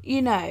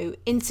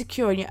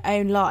insecure in your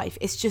own life.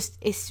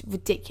 It's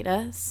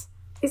ridiculous.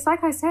 It's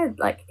like I said,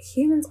 like,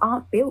 humans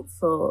aren't built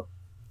to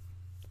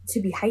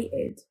be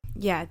hated.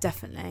 Yeah,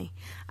 definitely.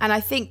 And I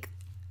think,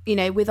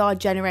 with our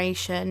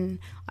generation,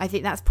 I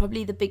think that's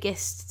probably the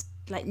biggest,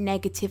 like,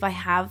 negative I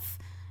have,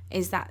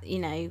 is that,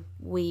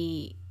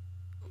 we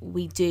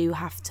do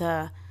have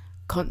to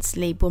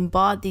constantly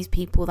bombard these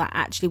people that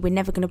actually we're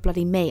never going to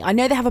bloody meet. I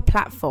know they have a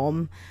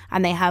platform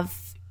and they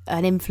have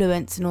an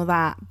influence and all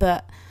that,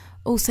 but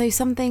also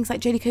some things like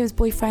Jodie Comer's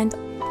boyfriend,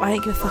 I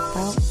don't give a fuck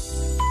about.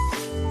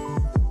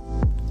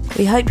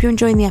 We hope you're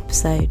enjoying the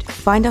episode.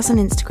 Find us on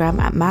Instagram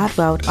at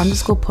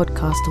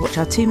madworld_podcast to watch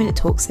our 2-minute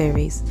talk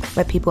series,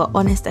 where people are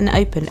honest and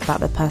open about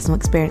their personal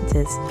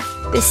experiences.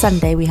 This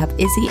Sunday we have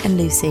Izzy and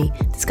Lucy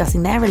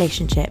discussing their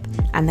relationship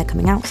and their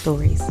coming out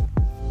stories.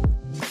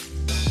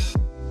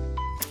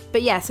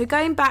 But yeah, so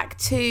going back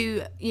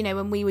to,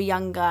 when we were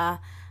younger,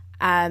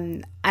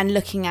 and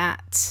looking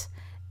at,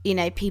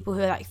 people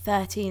who are like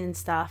 13 and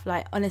stuff,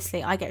 like,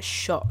 honestly, I get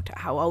shocked at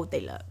how old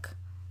they look.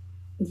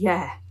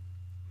 Yeah.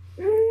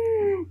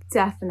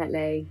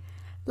 Definitely.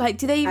 Like,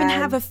 do they even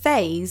have a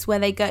phase where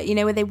they go,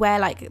 where they wear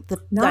like the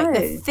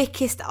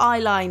thickest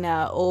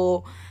eyeliner,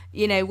 or,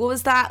 what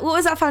was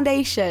that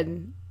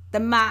foundation?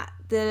 What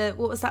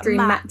was that?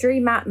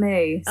 Dream Matte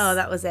Mousse. Oh,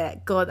 that was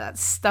it. God, that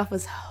stuff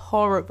was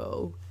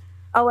horrible.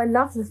 Oh, I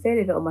love the feel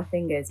of it on my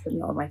fingers, but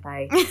not on my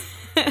face.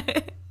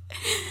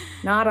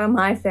 Not on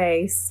my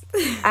face.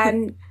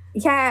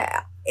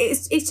 Yeah,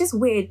 it's just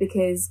weird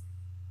because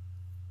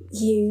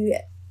you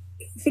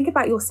think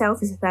about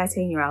yourself as a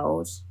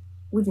 13-year-old.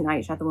 We didn't know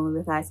each other when we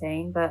were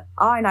 13, but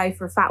I know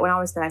for a fact when I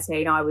was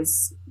 13, I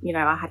was,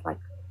 I had like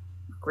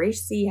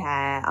greasy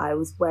hair. I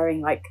was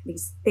wearing like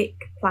these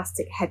thick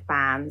plastic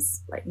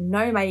headbands, like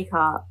no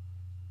makeup.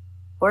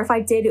 Or if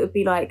I did, it would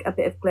be like a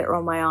bit of glitter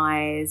on my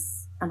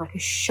eyes and like a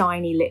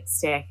shiny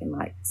lipstick and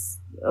like,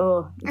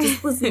 oh, it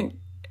just wasn't,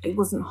 it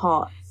wasn't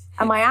hot.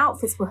 And my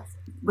outfits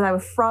they were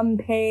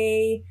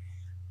frumpy.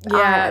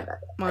 Yeah.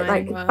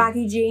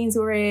 Baggy jeans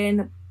were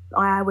in.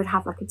 I would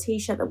have like a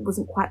t-shirt that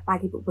wasn't quite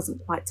baggy but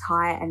wasn't quite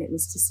tight, and it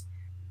was just,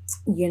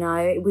 you know,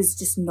 it was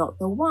just not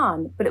the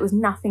one. But it was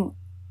nothing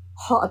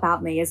hot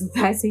about me as a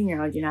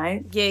 13-year-old, you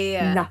know?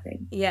 Yeah.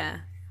 Nothing. Yeah.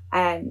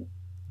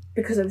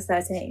 Because I was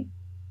 13.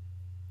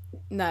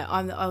 No,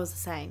 I was the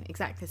same,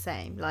 exactly the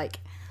same. Like,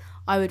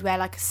 I would wear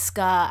like a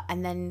skirt,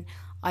 and then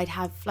I'd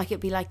have like,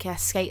 it'd be like a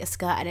skater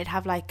skirt, and it'd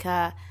have like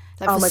a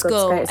for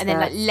school, and then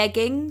like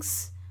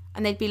leggings,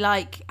 and they'd be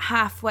like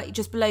halfway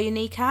just below your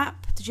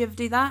kneecap. Did you ever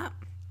do that?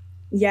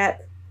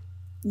 Yep,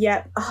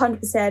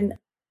 100%.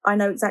 I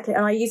know exactly.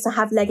 And I used to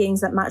have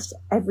leggings that matched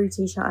every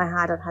t-shirt I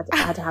had. I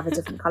had to have a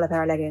different colour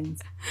pair of leggings.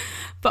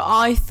 But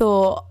I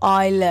thought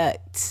I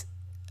looked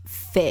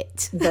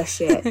fit. The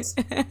shit.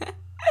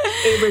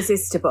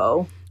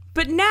 Irresistible.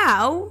 But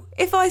now,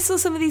 if I saw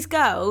some of these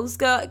girls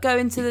go up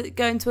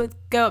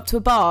to a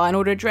bar and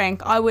order a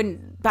drink, I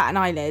wouldn't bat an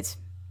eyelid.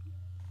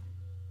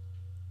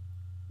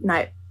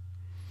 No,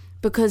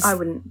 because I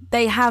wouldn't.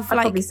 They have I'd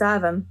like probably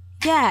serve them.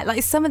 Yeah,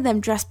 like some of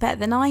them dress better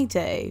than I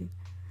do.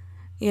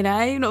 You know,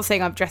 I'm not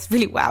saying I've dressed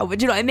really well, but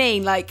do you know what I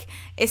mean? Like,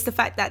 it's the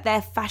fact that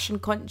they're fashion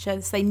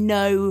conscious. They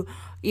know,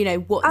 you know,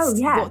 what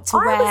to wear.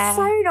 I was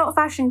so not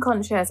fashion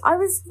conscious. I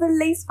was the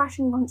least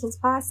fashion conscious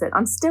person.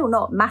 I'm still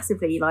not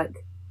massively,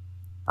 like,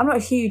 I'm not a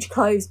huge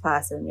clothes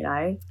person, you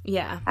know?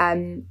 Yeah.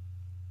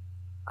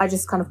 I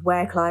just kind of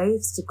wear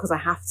clothes because I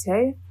have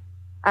to.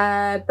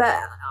 But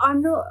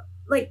I'm not,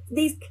 like,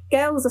 these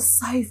girls are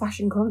so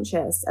fashion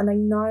conscious and they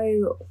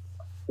know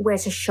where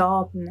to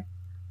shop, and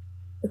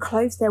the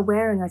clothes they're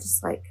wearing, I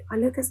just like, I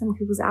look at some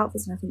people's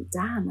outfits and I think,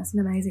 damn, that's an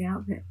amazing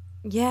outfit.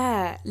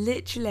 Yeah,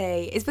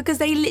 literally. It's because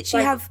they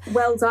literally have,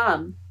 well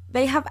done.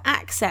 They have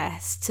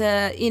access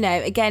to, you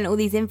know, again, all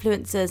these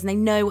influencers, and they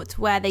know what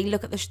to wear. They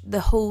look at the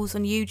hauls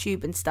on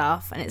YouTube and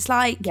stuff, and it's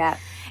like, yeah,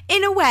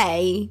 in a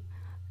way,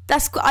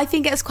 I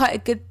think it's quite a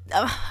good,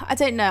 I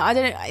don't know,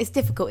 it's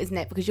difficult, isn't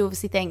it? Because you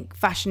obviously think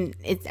fashion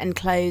and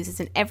clothes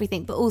isn't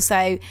everything, but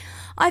also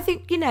I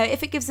think, you know,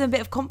 if it gives them a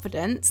bit of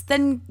confidence,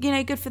 then, you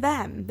know, good for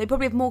them. They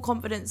probably have more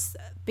confidence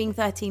being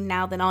 13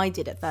 now than I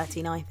did at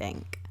 13, I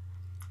think.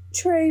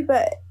 True,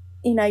 but,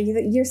 you know,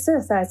 you're still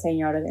a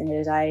 13-year-old at the end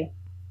of the day.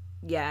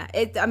 Yeah,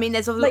 I mean,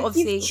 there's like,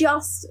 obviously...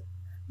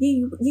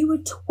 You were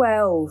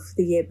 12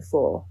 the year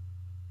before.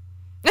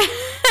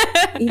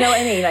 You know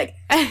what I mean? Like,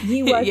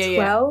 you were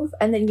 12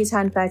 and then you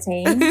turned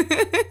 13.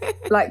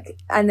 Like,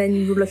 and then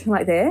you were looking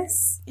like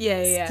this.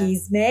 Yeah.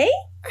 Excuse me?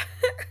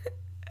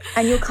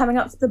 And you're coming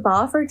up to the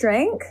bar for a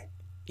drink?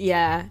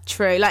 Yeah,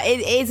 true. Like, it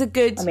is a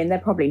good... I mean, they're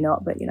probably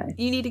not, but, you know.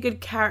 You need a good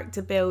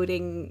character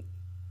building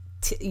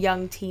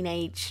young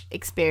teenage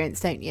experience,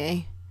 don't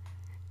you?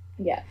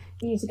 Yeah.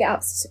 You need to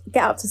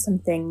get up to some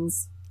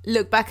things.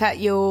 Look back at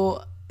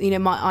your... You know,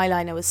 my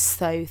eyeliner was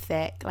so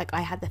thick. Like,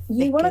 I had the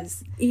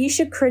thickest... You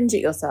should cringe at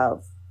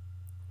yourself.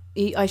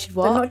 I should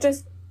what? But not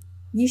just...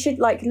 You should,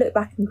 like, look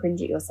back and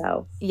cringe at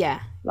yourself. Yeah.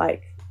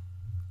 Like,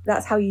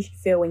 that's how you should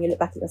feel when you look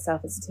back at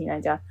yourself as a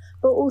teenager.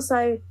 But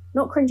also,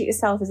 not cringe at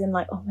yourself as in,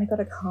 like, oh my God,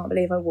 I can't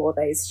believe I wore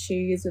those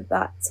shoes with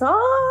that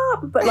top.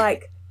 But,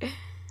 like,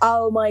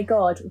 oh my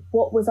God,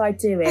 what was I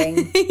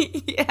doing?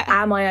 Yeah.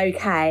 Am I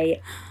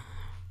okay?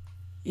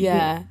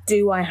 Yeah.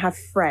 Do I have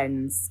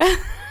friends?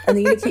 And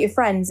then you look at your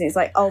friends and it's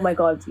like, oh my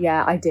God,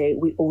 yeah, I do.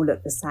 We all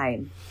look the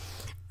same.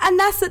 And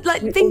that's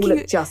like we all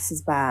look just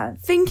as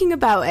bad. Thinking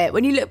about it,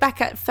 when you look back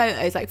at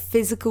photos, like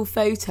physical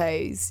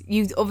photos,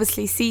 you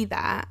obviously see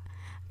that.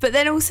 But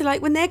then also,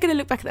 like, when they're going to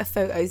look back at their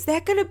photos,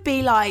 they're going to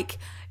be like,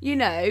 you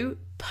know,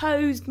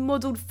 posed,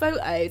 modelled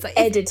photos. Like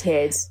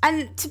edited.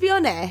 And to be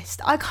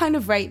honest, I kind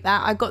of rate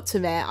that. I got to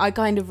admit, I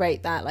kind of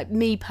rate that. Like,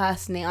 me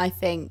personally, I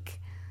think...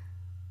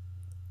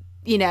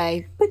 You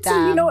know, but do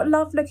you not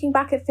love looking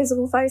back at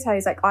physical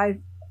photos? Like, I've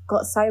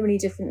got so many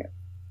different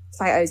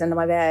photos under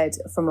my bed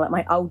from like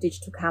my old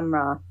digital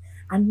camera,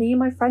 and me and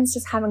my friends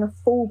just having a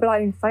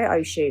full-blown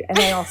photo shoot, and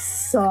they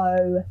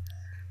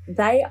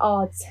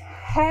are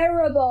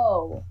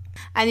terrible.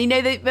 And you know,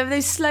 remember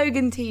those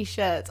slogan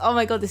t-shirts? Oh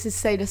my God, this is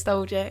so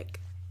nostalgic.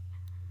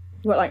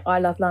 What, like, I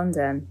love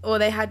London? Or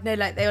they had they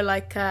were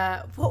like,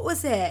 what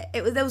was it?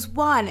 There was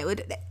one, it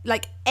would,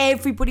 like,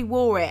 everybody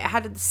wore it. It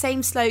had the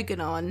same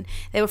slogan on.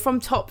 They were from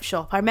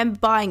Topshop. I remember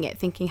buying it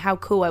thinking how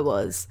cool I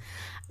was.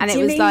 And Do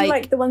it was you mean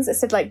like the ones that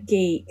said like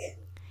geek?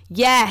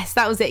 Yes,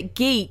 that was it,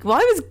 geek. Why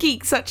was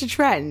geek such a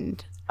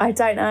trend? I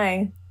don't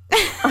know.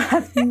 I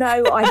have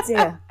no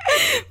idea.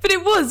 But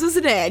it was,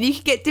 wasn't it? And you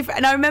could get different,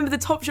 and I remember the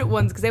Topshop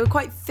ones because they were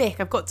quite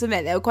thick, I've got to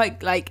admit. They were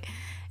quite like,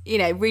 you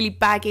know, really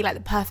baggy, like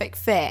the perfect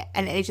fit,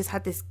 and it just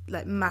had this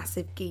like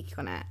massive geek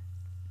on it.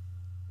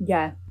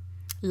 Yeah,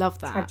 love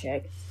that.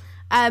 Tragic.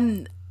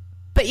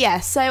 But yeah,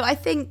 so I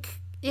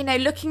think you know,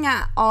 looking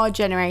at our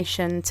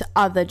generation to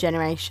other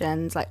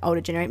generations, like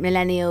older generation,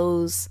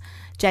 millennials,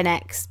 Gen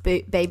X,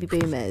 baby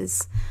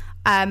boomers,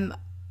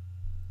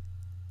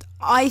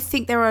 I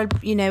think there are,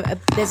 you know,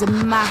 there's a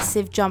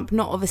massive jump,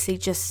 not obviously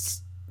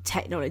just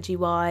technology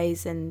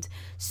wise and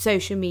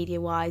social media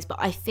wise, but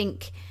I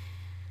think,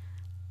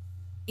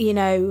 you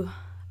know,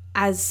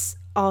 as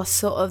our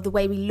sort of the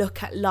way we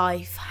look at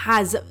life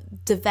has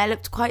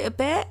developed quite a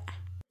bit.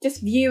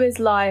 Just view as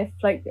life,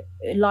 like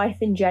life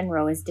in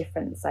general is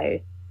different. So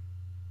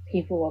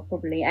people are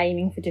probably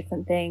aiming for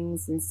different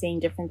things and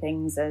seeing different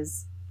things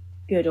as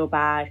good or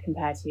bad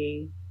compared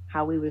to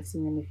how we would have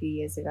seen them a few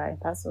years ago,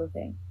 that sort of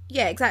thing.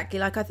 Yeah, exactly.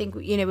 Like I think,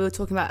 you know, we were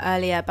talking about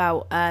earlier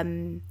about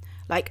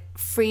like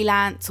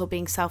freelance or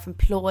being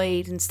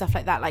self-employed and stuff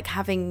like that, like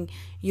having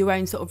your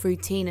own sort of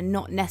routine and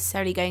not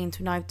necessarily going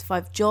into a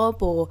 9-to-5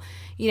 job, or,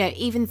 you know,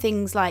 even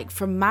things like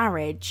from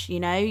marriage, you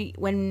know,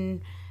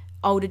 when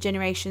older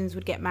generations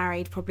would get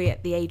married probably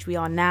at the age we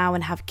are now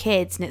and have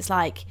kids, and it's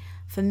like,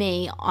 for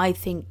me, I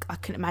think I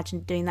couldn't imagine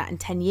doing that in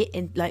 10 years,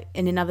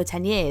 in another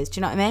 10 years. Do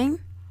you know what I mean?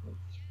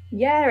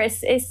 Yeah,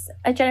 it's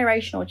a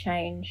generational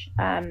change.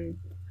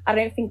 I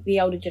don't think the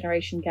older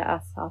generation get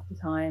us half the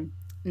time.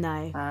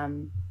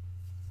 No.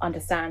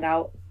 Understand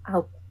our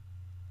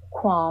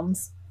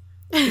qualms,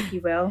 if you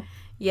will.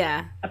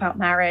 Yeah. About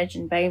marriage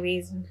and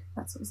babies and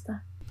that sort of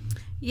stuff.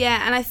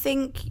 Yeah, and I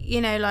think,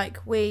 you know, like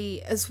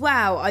we as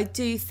well, I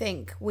do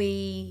think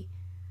we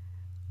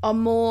are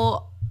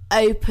more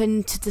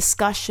open to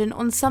discussion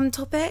on some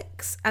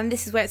topics, and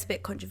this is where it's a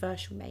bit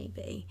controversial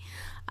maybe.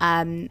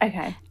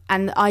 Okay.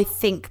 And I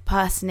think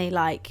personally,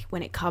 like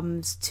when it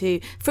comes to,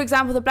 for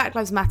example, the Black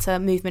Lives Matter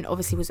movement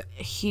obviously was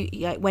huge,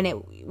 like, when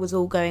it was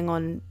all going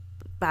on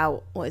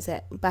about, what is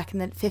it, back in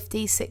the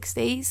 50s,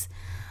 60s.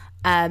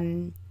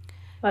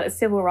 Like the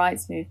civil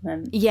rights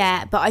movement.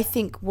 Yeah, but I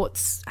think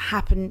what's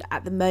happened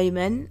at the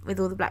moment with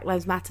all the Black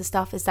Lives Matter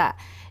stuff is that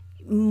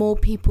more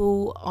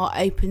people are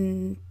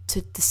open to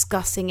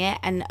discussing it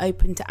and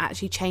open to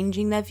actually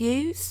changing their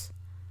views.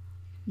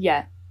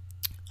 Yeah.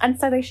 And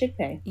so they should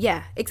be.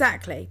 Yeah,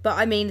 exactly. But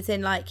I mean, it's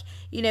in like,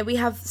 you know, we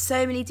have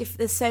so many different,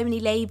 there's so many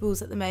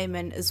labels at the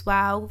moment as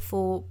well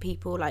for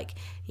people, like,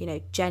 you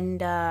know,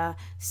 gender,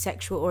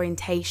 sexual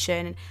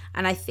orientation.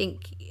 And I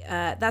think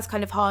that's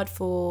kind of hard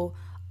for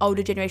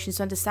older generations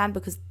to understand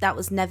because that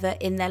was never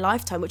in their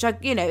lifetime, which I,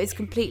 you know, is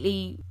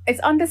completely... It's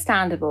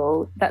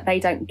understandable that they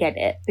don't get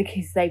it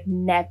because they've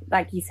never,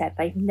 like you said,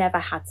 they've never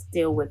had to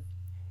deal with,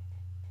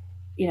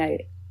 you know,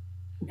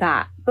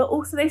 that. But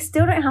also they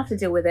still don't have to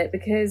deal with it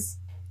because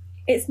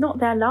it's not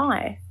their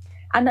life.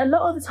 And a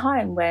lot of the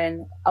time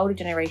when older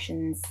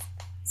generations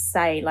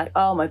say like,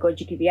 oh my God,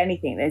 you could be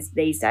anything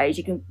these days,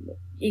 you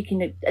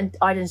can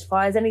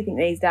identify as anything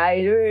these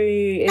days,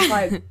 it's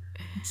like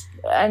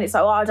and it's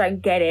like, oh, I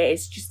don't get it,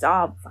 it's just,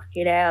 oh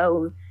fucking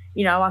hell,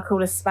 you know, I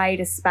call a spade,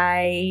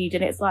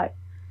 and it's like,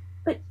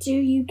 but do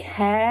you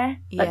care?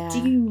 Yeah. Like,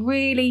 do you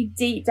really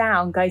deep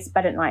down go to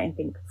bed at night and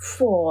think,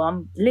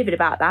 I'm livid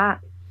about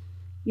that?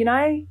 You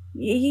know,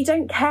 you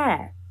don't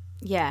care.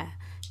 Yeah.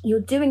 You're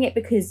doing it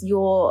because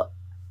you're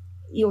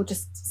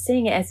just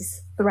seeing it as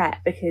this threat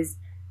because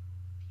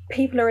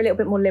people are a little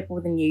bit more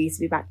liberal than you used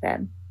to be back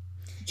then.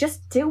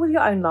 Just deal with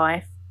your own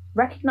life,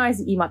 recognise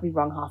that you might be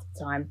wrong half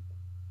the time,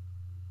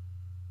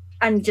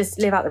 and just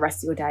live out the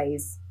rest of your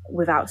days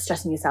without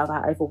stressing yourself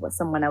out over what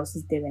someone else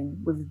is doing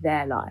with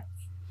their life.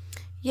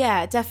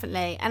 Yeah,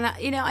 definitely. And,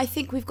 you know, I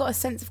think we've got a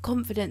sense of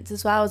confidence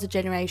as well as a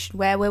generation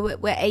where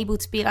we're able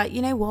to be like,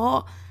 you know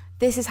what?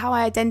 This is how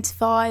I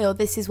identify, or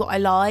this is what I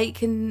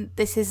like, and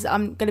this is,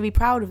 I'm going to be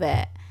proud of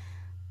it.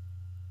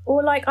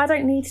 Or like, I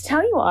don't need to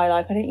tell you what I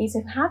like. I don't need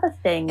to have a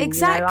thing.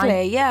 Exactly, you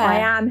know? yeah.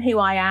 I am who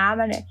I am,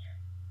 and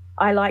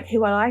I like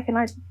who I like, and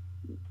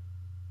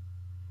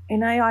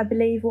I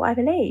believe what I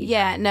believe.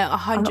 Yeah, no,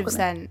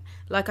 100%.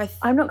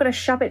 I'm not going to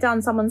shove it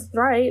down someone's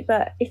throat,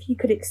 but if you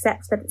could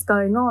accept that it's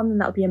going on, then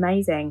that would be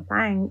amazing.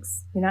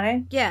 Thanks, you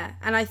know? Yeah,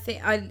 and I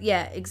think,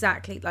 yeah,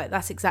 exactly. Like,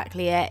 that's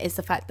exactly it, is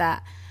the fact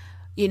that,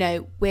 you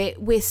know,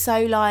 we're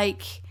so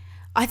like,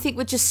 I think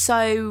we're just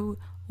so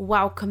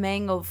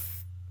welcoming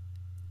of,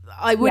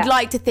 I would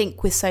like to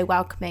think we're so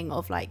welcoming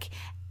of like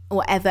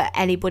whatever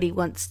anybody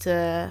wants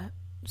to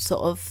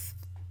sort of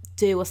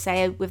do or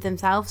say with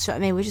themselves. You know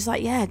what I mean? We're just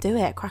like, yeah, do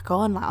it, crack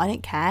on. Like, I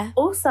don't care.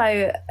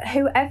 Also,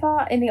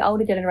 whoever in the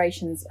older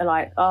generations are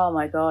like, oh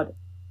my God,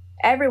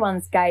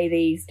 everyone's gay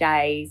these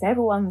days,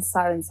 everyone's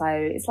so and so.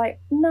 It's like,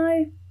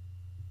 no.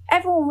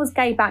 Everyone was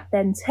gay back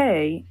then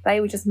too. They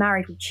were just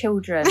married with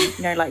children,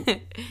 you know, like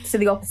to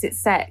the opposite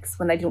sex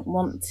when they didn't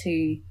want to,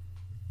 you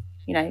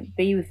know,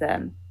 be with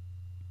them.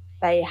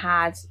 They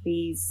had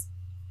these,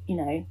 you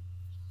know,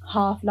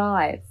 half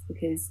lives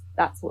because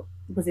that's what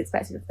was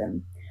expected of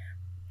them.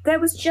 There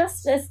was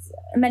just as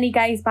many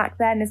gays back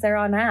then as there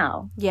are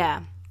now.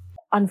 Yeah.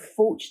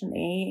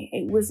 Unfortunately,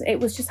 it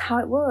was just how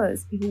it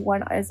was. People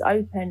weren't as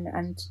open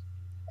and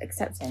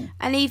accepting.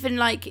 And even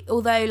like,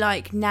 although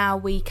like now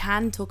we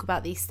can talk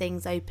about these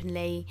things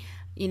openly,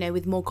 you know,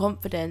 with more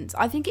confidence.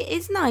 I think it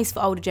is nice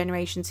for older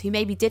generations who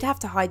maybe did have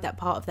to hide that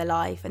part of their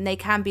life, and they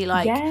can be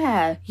like,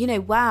 you know,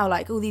 wow,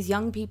 like all these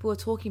young people are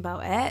talking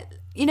about it.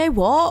 You know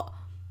what?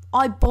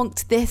 I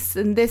bonked this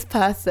and this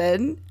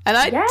person, and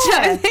I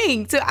don't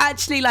think to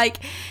actually, like,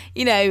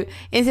 you know,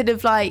 instead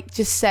of like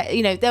just say,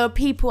 you know, there are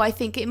people, I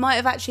think it might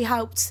have actually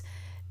helped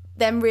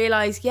them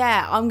realize,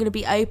 yeah, I'm going to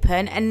be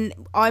open, and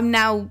I'm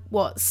now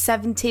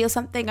 70 or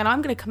something, and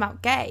I'm going to come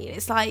out gay. And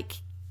it's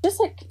like,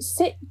 just like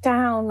sit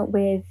down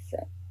with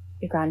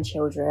your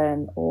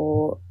grandchildren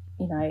or,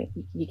 you know,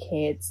 your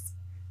kids,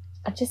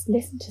 and just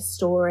listen to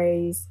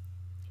stories,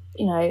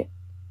 you know,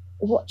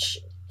 watch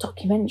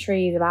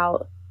documentaries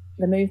about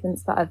the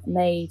movements that have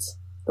made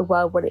the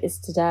world what it is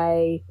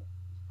today,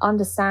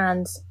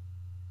 understand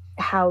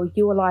how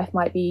your life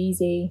might be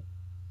easy,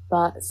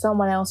 but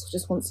someone else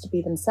just wants to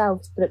be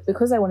themselves. But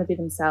because they want to be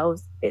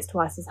themselves, it's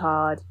twice as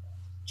hard.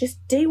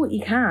 Just do what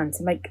you can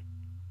to make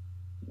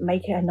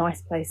it a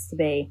nice place to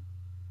be.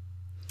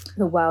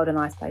 The world a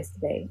nice place to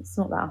be. It's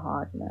not that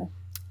hard, you know.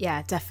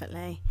 Yeah,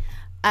 definitely.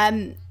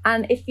 And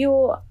if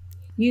you're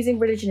using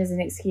religion as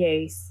an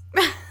excuse,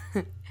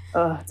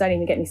 don't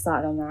even get me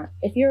started on that.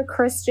 If you're a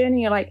Christian and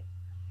you're like,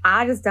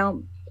 I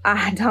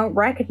don't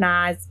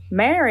recognize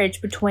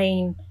marriage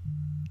between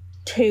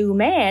two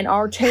men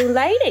or two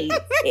ladies.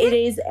 It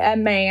is a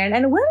man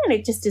and a woman.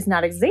 It just does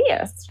not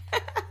exist.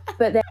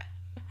 But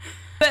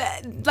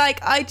like,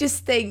 I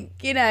just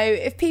think, you know,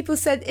 if people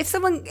said, if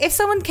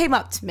someone came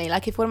up to me,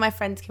 like if one of my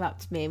friends came up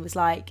to me and was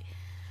like,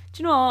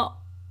 do you know what,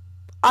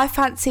 I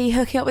fancy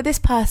hooking up with this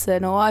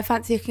person, or I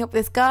fancy hooking up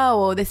with this girl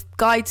or this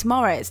guy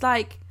tomorrow, it's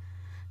like,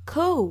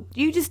 cool,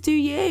 you just do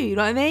you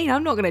know what I mean?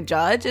 I'm not going to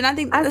judge. And I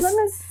think as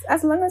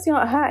long as you're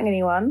not hurting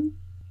anyone.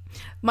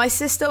 My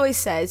sister always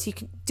says you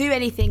can do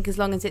anything as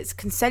long as it's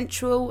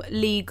consensual,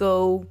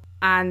 legal,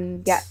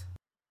 and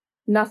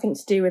nothing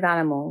to do with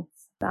animals.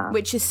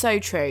 Which is so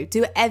true. Do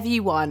whatever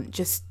you want,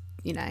 just,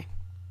 you know,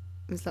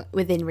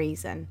 within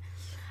reason.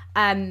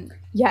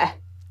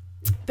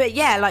 But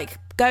yeah, like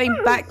going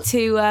back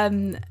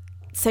to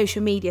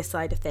social media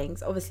side of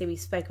things, obviously we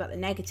spoke about the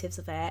negatives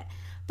of it,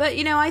 but,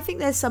 you know, I think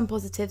there's some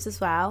positives as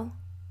well.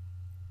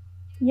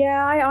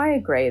 Yeah, I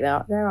agree.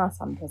 There are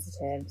some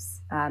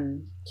positives.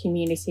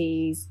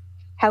 Communities,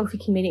 healthy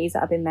communities that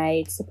have been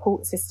made,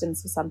 support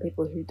systems for some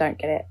people who don't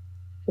get it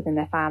within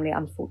their family,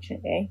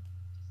 unfortunately.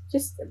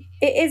 Just,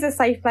 it is a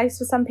safe place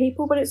for some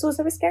people, but it's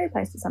also a scary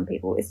place for some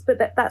people.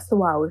 But that's the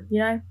world, you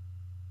know?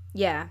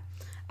 Yeah.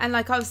 And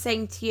like I was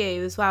saying to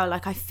you as well,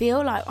 like I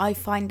feel like I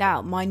find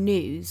out my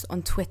news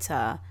on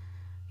Twitter,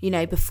 you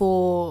know,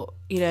 before,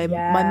 you know,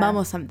 my mum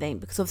or something,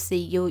 because obviously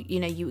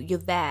you're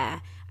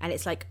there and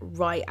it's like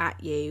right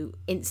at you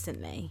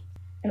instantly.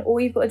 And all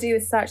you've got to do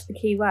is search the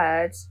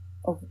keyword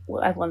of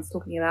what everyone's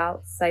talking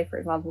about. Say, for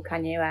example,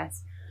 Kanye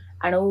West,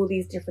 and all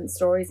these different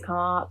stories come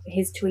up,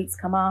 his tweets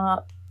come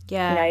up.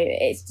 Yeah. You know,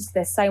 it's just,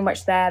 there's so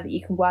much there that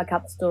you can work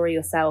out the story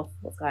yourself,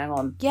 what's going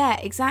on. Yeah,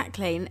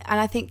 exactly. And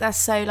I think that's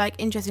so, like,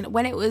 interesting.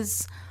 When it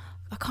was,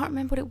 I can't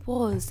remember what it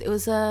was. It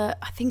was I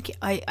think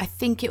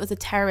it was a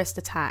terrorist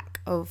attack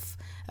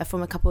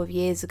from a couple of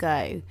years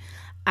ago.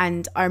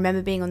 And I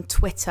remember being on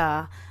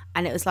Twitter,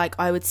 and it was like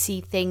I would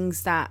see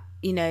things that,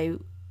 you know,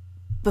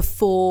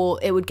 before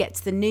it would get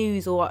to the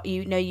news, or,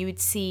 you know, you would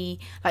see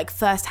like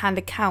first-hand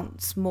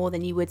accounts more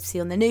than you would see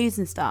on the news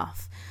and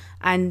stuff.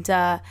 And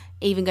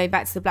even going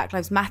back to the Black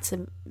Lives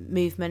Matter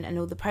movement and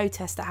all the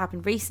protests that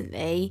happened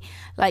recently,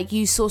 like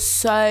you saw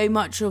so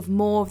much of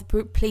more of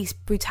the police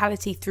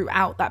brutality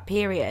throughout that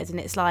period. And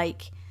it's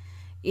like,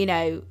 you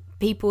know,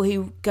 people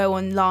who go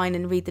online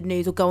and read the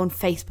news or go on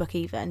Facebook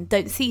even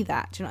don't see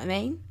that. Do you know what I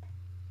mean?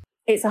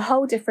 It's a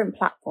whole different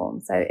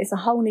platform. So it's a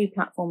whole new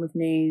platform of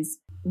news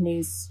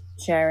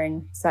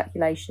sharing,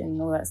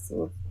 circulation, all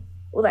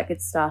that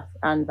good stuff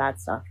and bad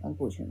stuff,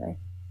 unfortunately.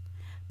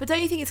 But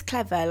don't you think it's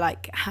clever,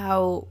 like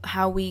how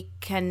we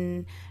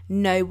can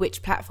know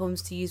which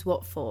platforms to use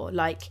what for?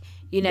 Like,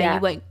 you know,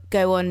 you won't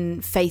go on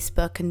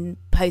Facebook and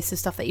post the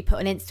stuff that you put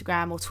on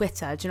Instagram or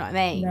Twitter. Do you know what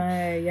I mean?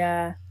 No,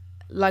 yeah.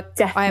 Like,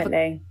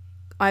 definitely.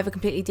 I have a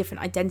completely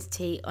different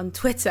identity on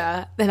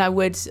Twitter than I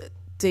would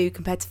do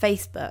compared to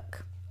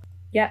Facebook.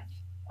 Yeah.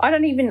 I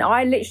am a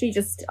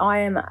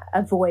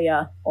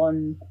voyeur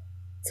on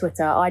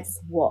Twitter. I just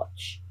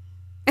watch.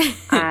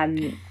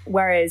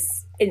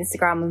 Whereas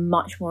Instagram, I'm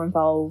much more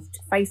involved.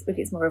 Facebook,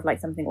 it's more of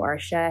like something where I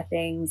share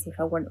things if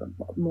I want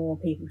more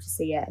people to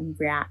see it and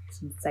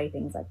react and say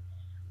things, like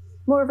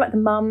more of like the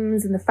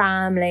mums and the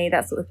family,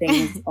 that sort of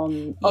things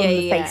on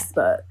the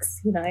Facebooks,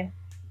 you know.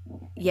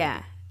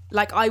 Yeah,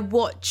 like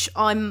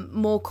I'm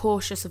more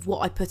cautious of what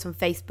I put on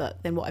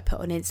Facebook than what I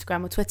put on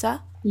Instagram or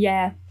Twitter.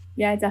 Yeah,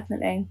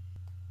 definitely.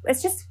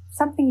 It's just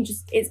something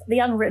it's the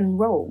unwritten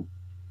rule,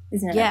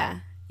 isn't it?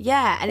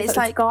 Yeah, and it's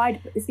like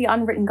it's the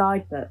unwritten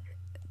guidebook.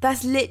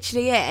 That's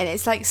literally it. And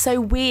it's like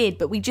so weird,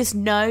 but we just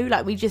know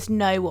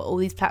what all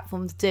these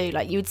platforms do.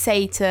 Like you would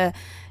say to,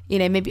 you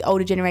know, maybe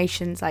older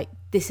generations, like,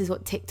 this is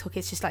what TikTok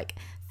is, just like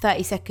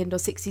 30-second or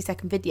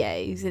 60-second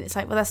videos, and it's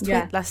like, well, that's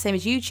that's the same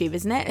as YouTube,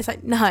 isn't it? It's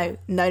like, no.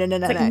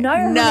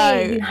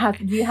 You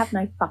have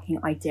no fucking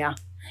idea.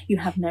 You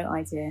have no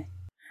idea.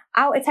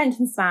 Our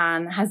attention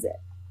span has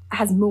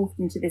morphed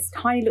into this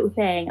tiny little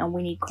thing, and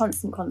we need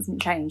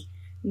constant change.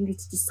 You need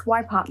to just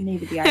swipe up, new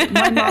video.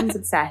 My mum's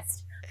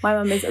obsessed. My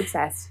mum is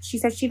obsessed. She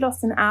said she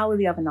lost an hour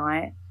the other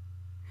night.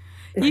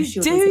 You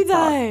do, though.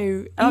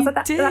 And I was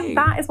like,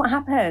 that is what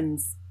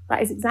happens.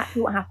 That is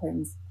exactly what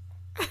happens.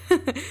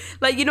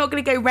 Like, you're not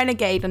going to go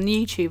renegade on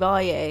YouTube,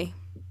 are you?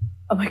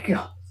 Oh my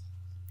God.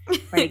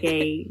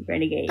 Renegade.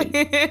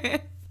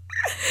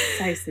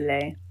 So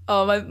silly.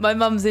 Oh, my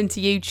mum's into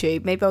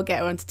YouTube. Maybe I'll get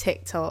her onto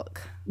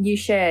TikTok. You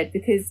should,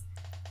 because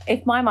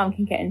if my mum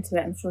can get into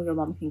it, I'm sure your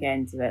mum can get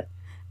into it.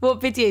 What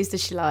videos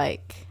does she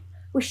like?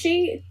 Well,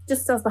 she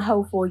just does the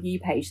whole For You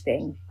page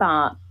thing,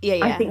 but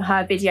I think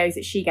her videos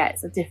that she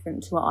gets are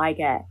different to what I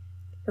get.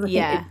 Because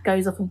I think it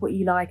goes off of what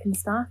you like and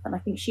stuff, and I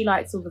think she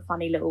likes all the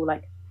funny little,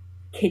 like,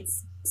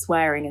 kids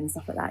swearing and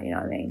stuff like that, you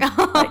know what I mean?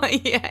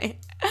 Like, yeah.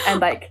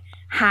 And, like,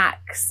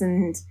 hacks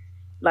and,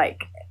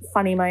 like,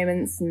 funny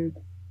moments and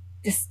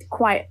just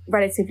quite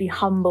relatively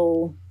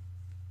humble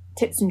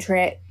tips and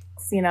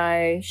tricks, you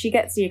know. She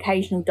gets the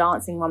occasional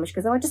dancing one, which she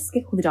goes, oh, I just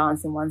skip all the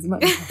dancing ones. I'm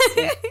not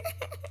interested.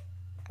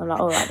 I'm like,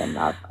 all right then,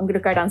 love. I'm going to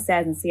go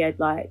downstairs and see her,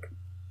 like,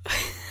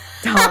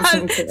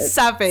 dancing to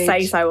Savage.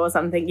 Say So or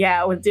something.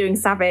 Yeah, or doing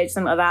Savage,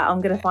 something like that.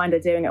 I'm going to find her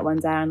doing it one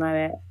day, I know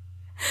it.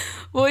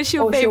 What's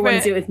your or favourite? She'll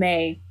want to do it with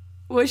me.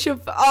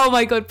 Oh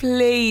my God,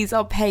 please.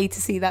 I'll pay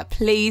to see that.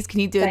 Please, can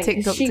you do a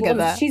TikTok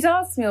together? She's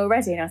asked me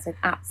already, and I said,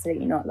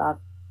 absolutely not, love.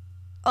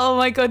 Oh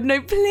my God,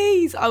 no,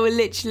 please. I will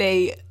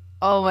literally,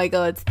 oh my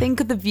God, think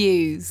of the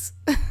views.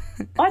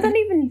 I don't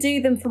even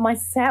do them for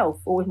myself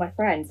or with my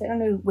friends. I don't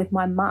know, with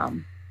my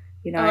mum.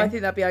 You know? Oh, I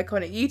think that'd be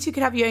iconic. You two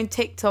could have your own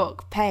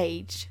TikTok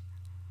page.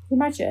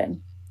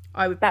 Imagine.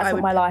 That's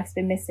what my life's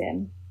been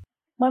missing.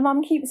 My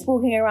mum keeps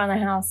walking around the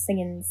house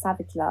singing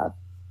Savage Love.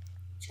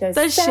 She goes,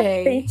 does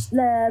Savage she?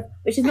 Love.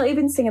 But she's not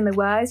even singing the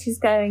words. She's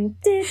going,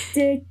 do,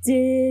 do,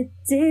 do,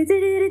 do, do,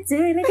 do,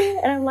 do, do.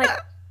 And I'm like,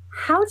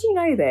 how do you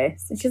know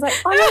this? And she's like,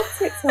 I love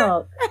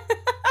TikTok.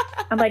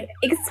 I'm like,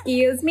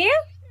 excuse me?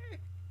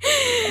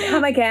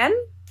 Come again?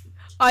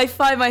 I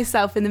find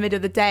myself in the middle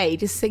of the day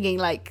just singing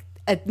like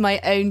my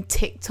own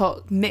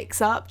TikTok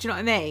mix up. Do you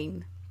know what I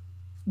mean?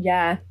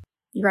 Yeah,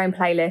 your own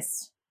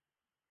playlist.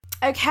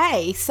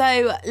 Okay,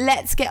 so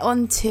let's get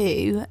on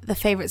to the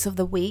favourites of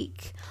the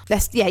week.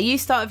 You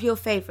start with your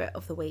favourite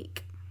of the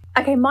week.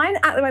 Okay, mine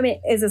at the moment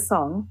is a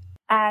song.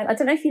 And I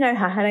don't know if you know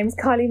her. Her name's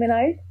Kylie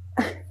Minogue.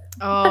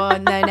 Oh,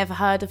 no, never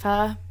heard of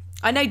her.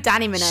 I know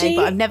Danny Minogue,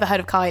 but I've never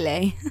heard of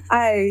Kylie.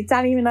 Oh,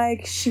 Danny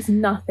Minogue, she's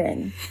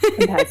nothing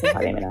compared to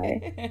Kylie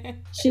Minogue.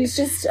 She's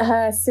just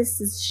her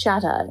sister's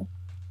shadow.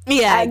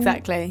 Yeah,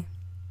 exactly.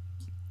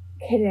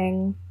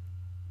 Kidding.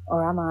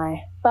 Or am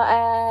I?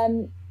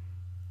 But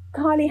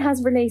Kylie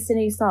has released a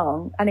new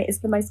song, and it is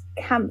the most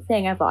camp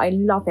thing ever. I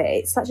love it.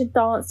 It's such a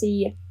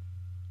dancey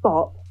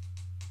bop.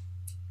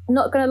 I'm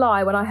not going to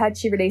lie, when I heard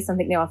she released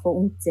something new, I thought,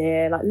 oh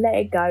dear, like, let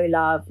it go,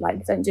 love.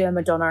 Like, don't do a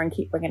Madonna and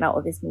keep bringing out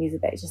all this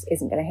music that it just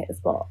isn't going to hit the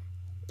spot.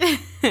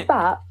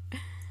 But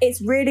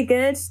it's really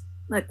good.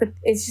 Like,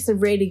 it's just a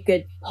really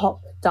good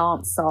pop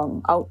dance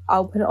song.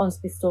 I'll put it onto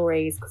the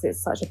stories because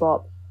it's such a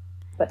bop.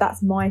 But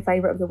that's my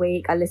favourite of the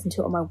week. I listen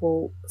to it on my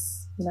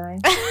walks, you know.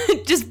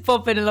 Just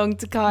bopping along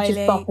to Kylie.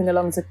 Just bopping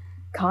along to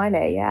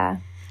Kylie, yeah.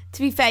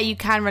 To be fair, you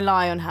can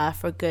rely on her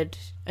for a good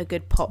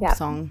pop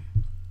song.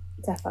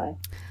 Defo.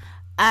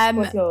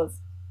 What's yours?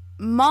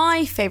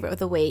 My favourite of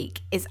the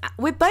week is,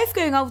 we're both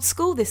going old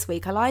school this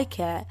week. I like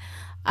it.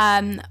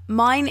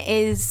 Mine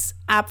is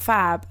Ab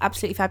Fab,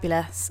 Absolutely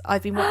Fabulous.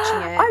 I've been watching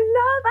it.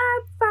 I love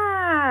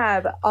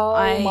Ab Fab.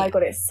 Oh my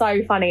God, it's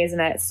so funny, isn't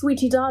it?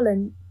 Sweetie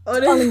darling.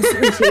 Darling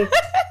sweetie.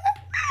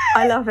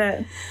 I love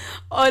it.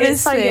 Honestly,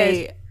 it's so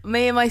good.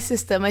 Me and my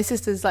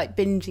sister's like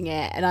binging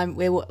it, and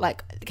we're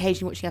like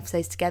occasionally watching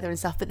episodes together and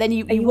stuff. But then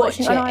you watch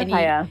it on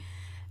iPlayer?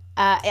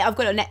 I've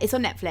got it it's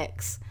on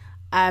Netflix.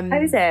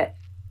 How is it?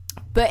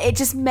 But it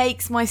just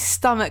makes my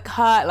stomach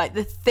hurt. Like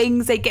the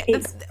things they get.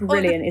 It's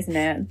brilliant, isn't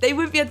it? They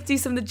wouldn't be able to do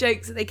some of the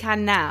jokes that they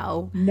can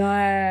now. No,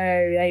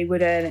 they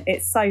wouldn't.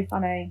 It's so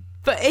funny.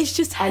 But it's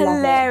just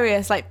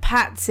hilarious. Like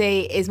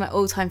Patsy is my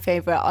all-time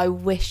favourite. I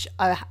wish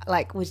I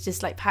was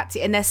just like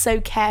Patsy. And they're so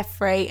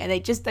carefree and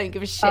they just don't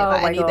give a shit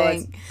about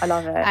anything. God. I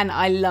love it. And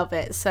I love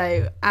it.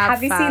 So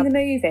have you seen the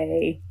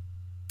movie?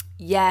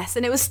 Yes,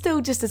 and it was still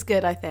just as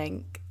good, I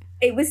think.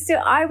 It was still.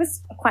 I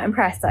was quite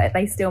impressed that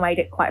they still made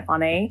it quite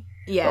funny.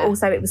 Yeah. But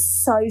also, it was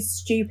so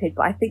stupid.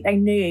 But I think they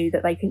knew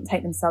that they couldn't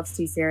take themselves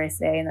too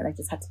seriously, and that they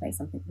just had to make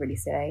something really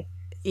silly.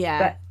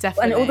 Yeah,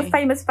 definitely. And all the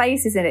famous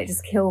faces in it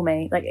just kill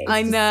me. Like, it's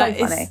I know,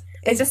 so funny.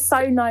 They're just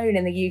so known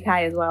in the UK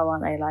as well,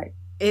 aren't they? Like,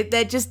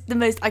 they're just the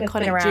most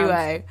iconic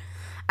duo.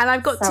 And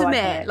I've got to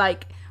admit,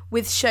 like,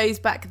 with shows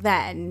back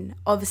then,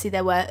 obviously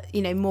there were,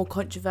 more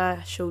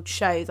controversial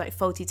shows like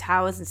Fawlty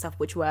Towers and stuff,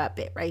 which were a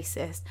bit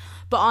racist.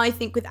 But I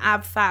think with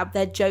Ab Fab,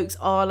 their jokes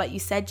are, like you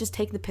said, just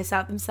taking the piss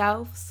out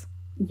themselves.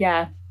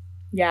 Yeah.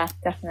 Yeah,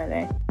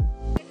 definitely.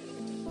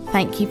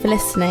 Thank you for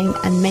listening,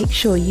 and make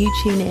sure you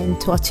tune in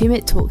to our 2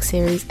 Minute Talk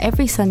series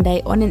every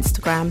Sunday on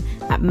Instagram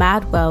at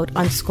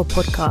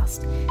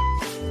madworld_podcast.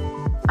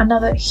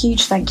 Another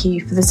huge thank you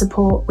for the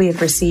support we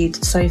have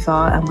received so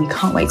far, and we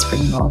can't wait to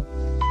bring you more.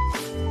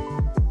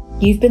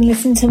 You've been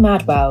listening to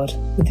Mad World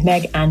with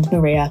Meg and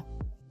Maria.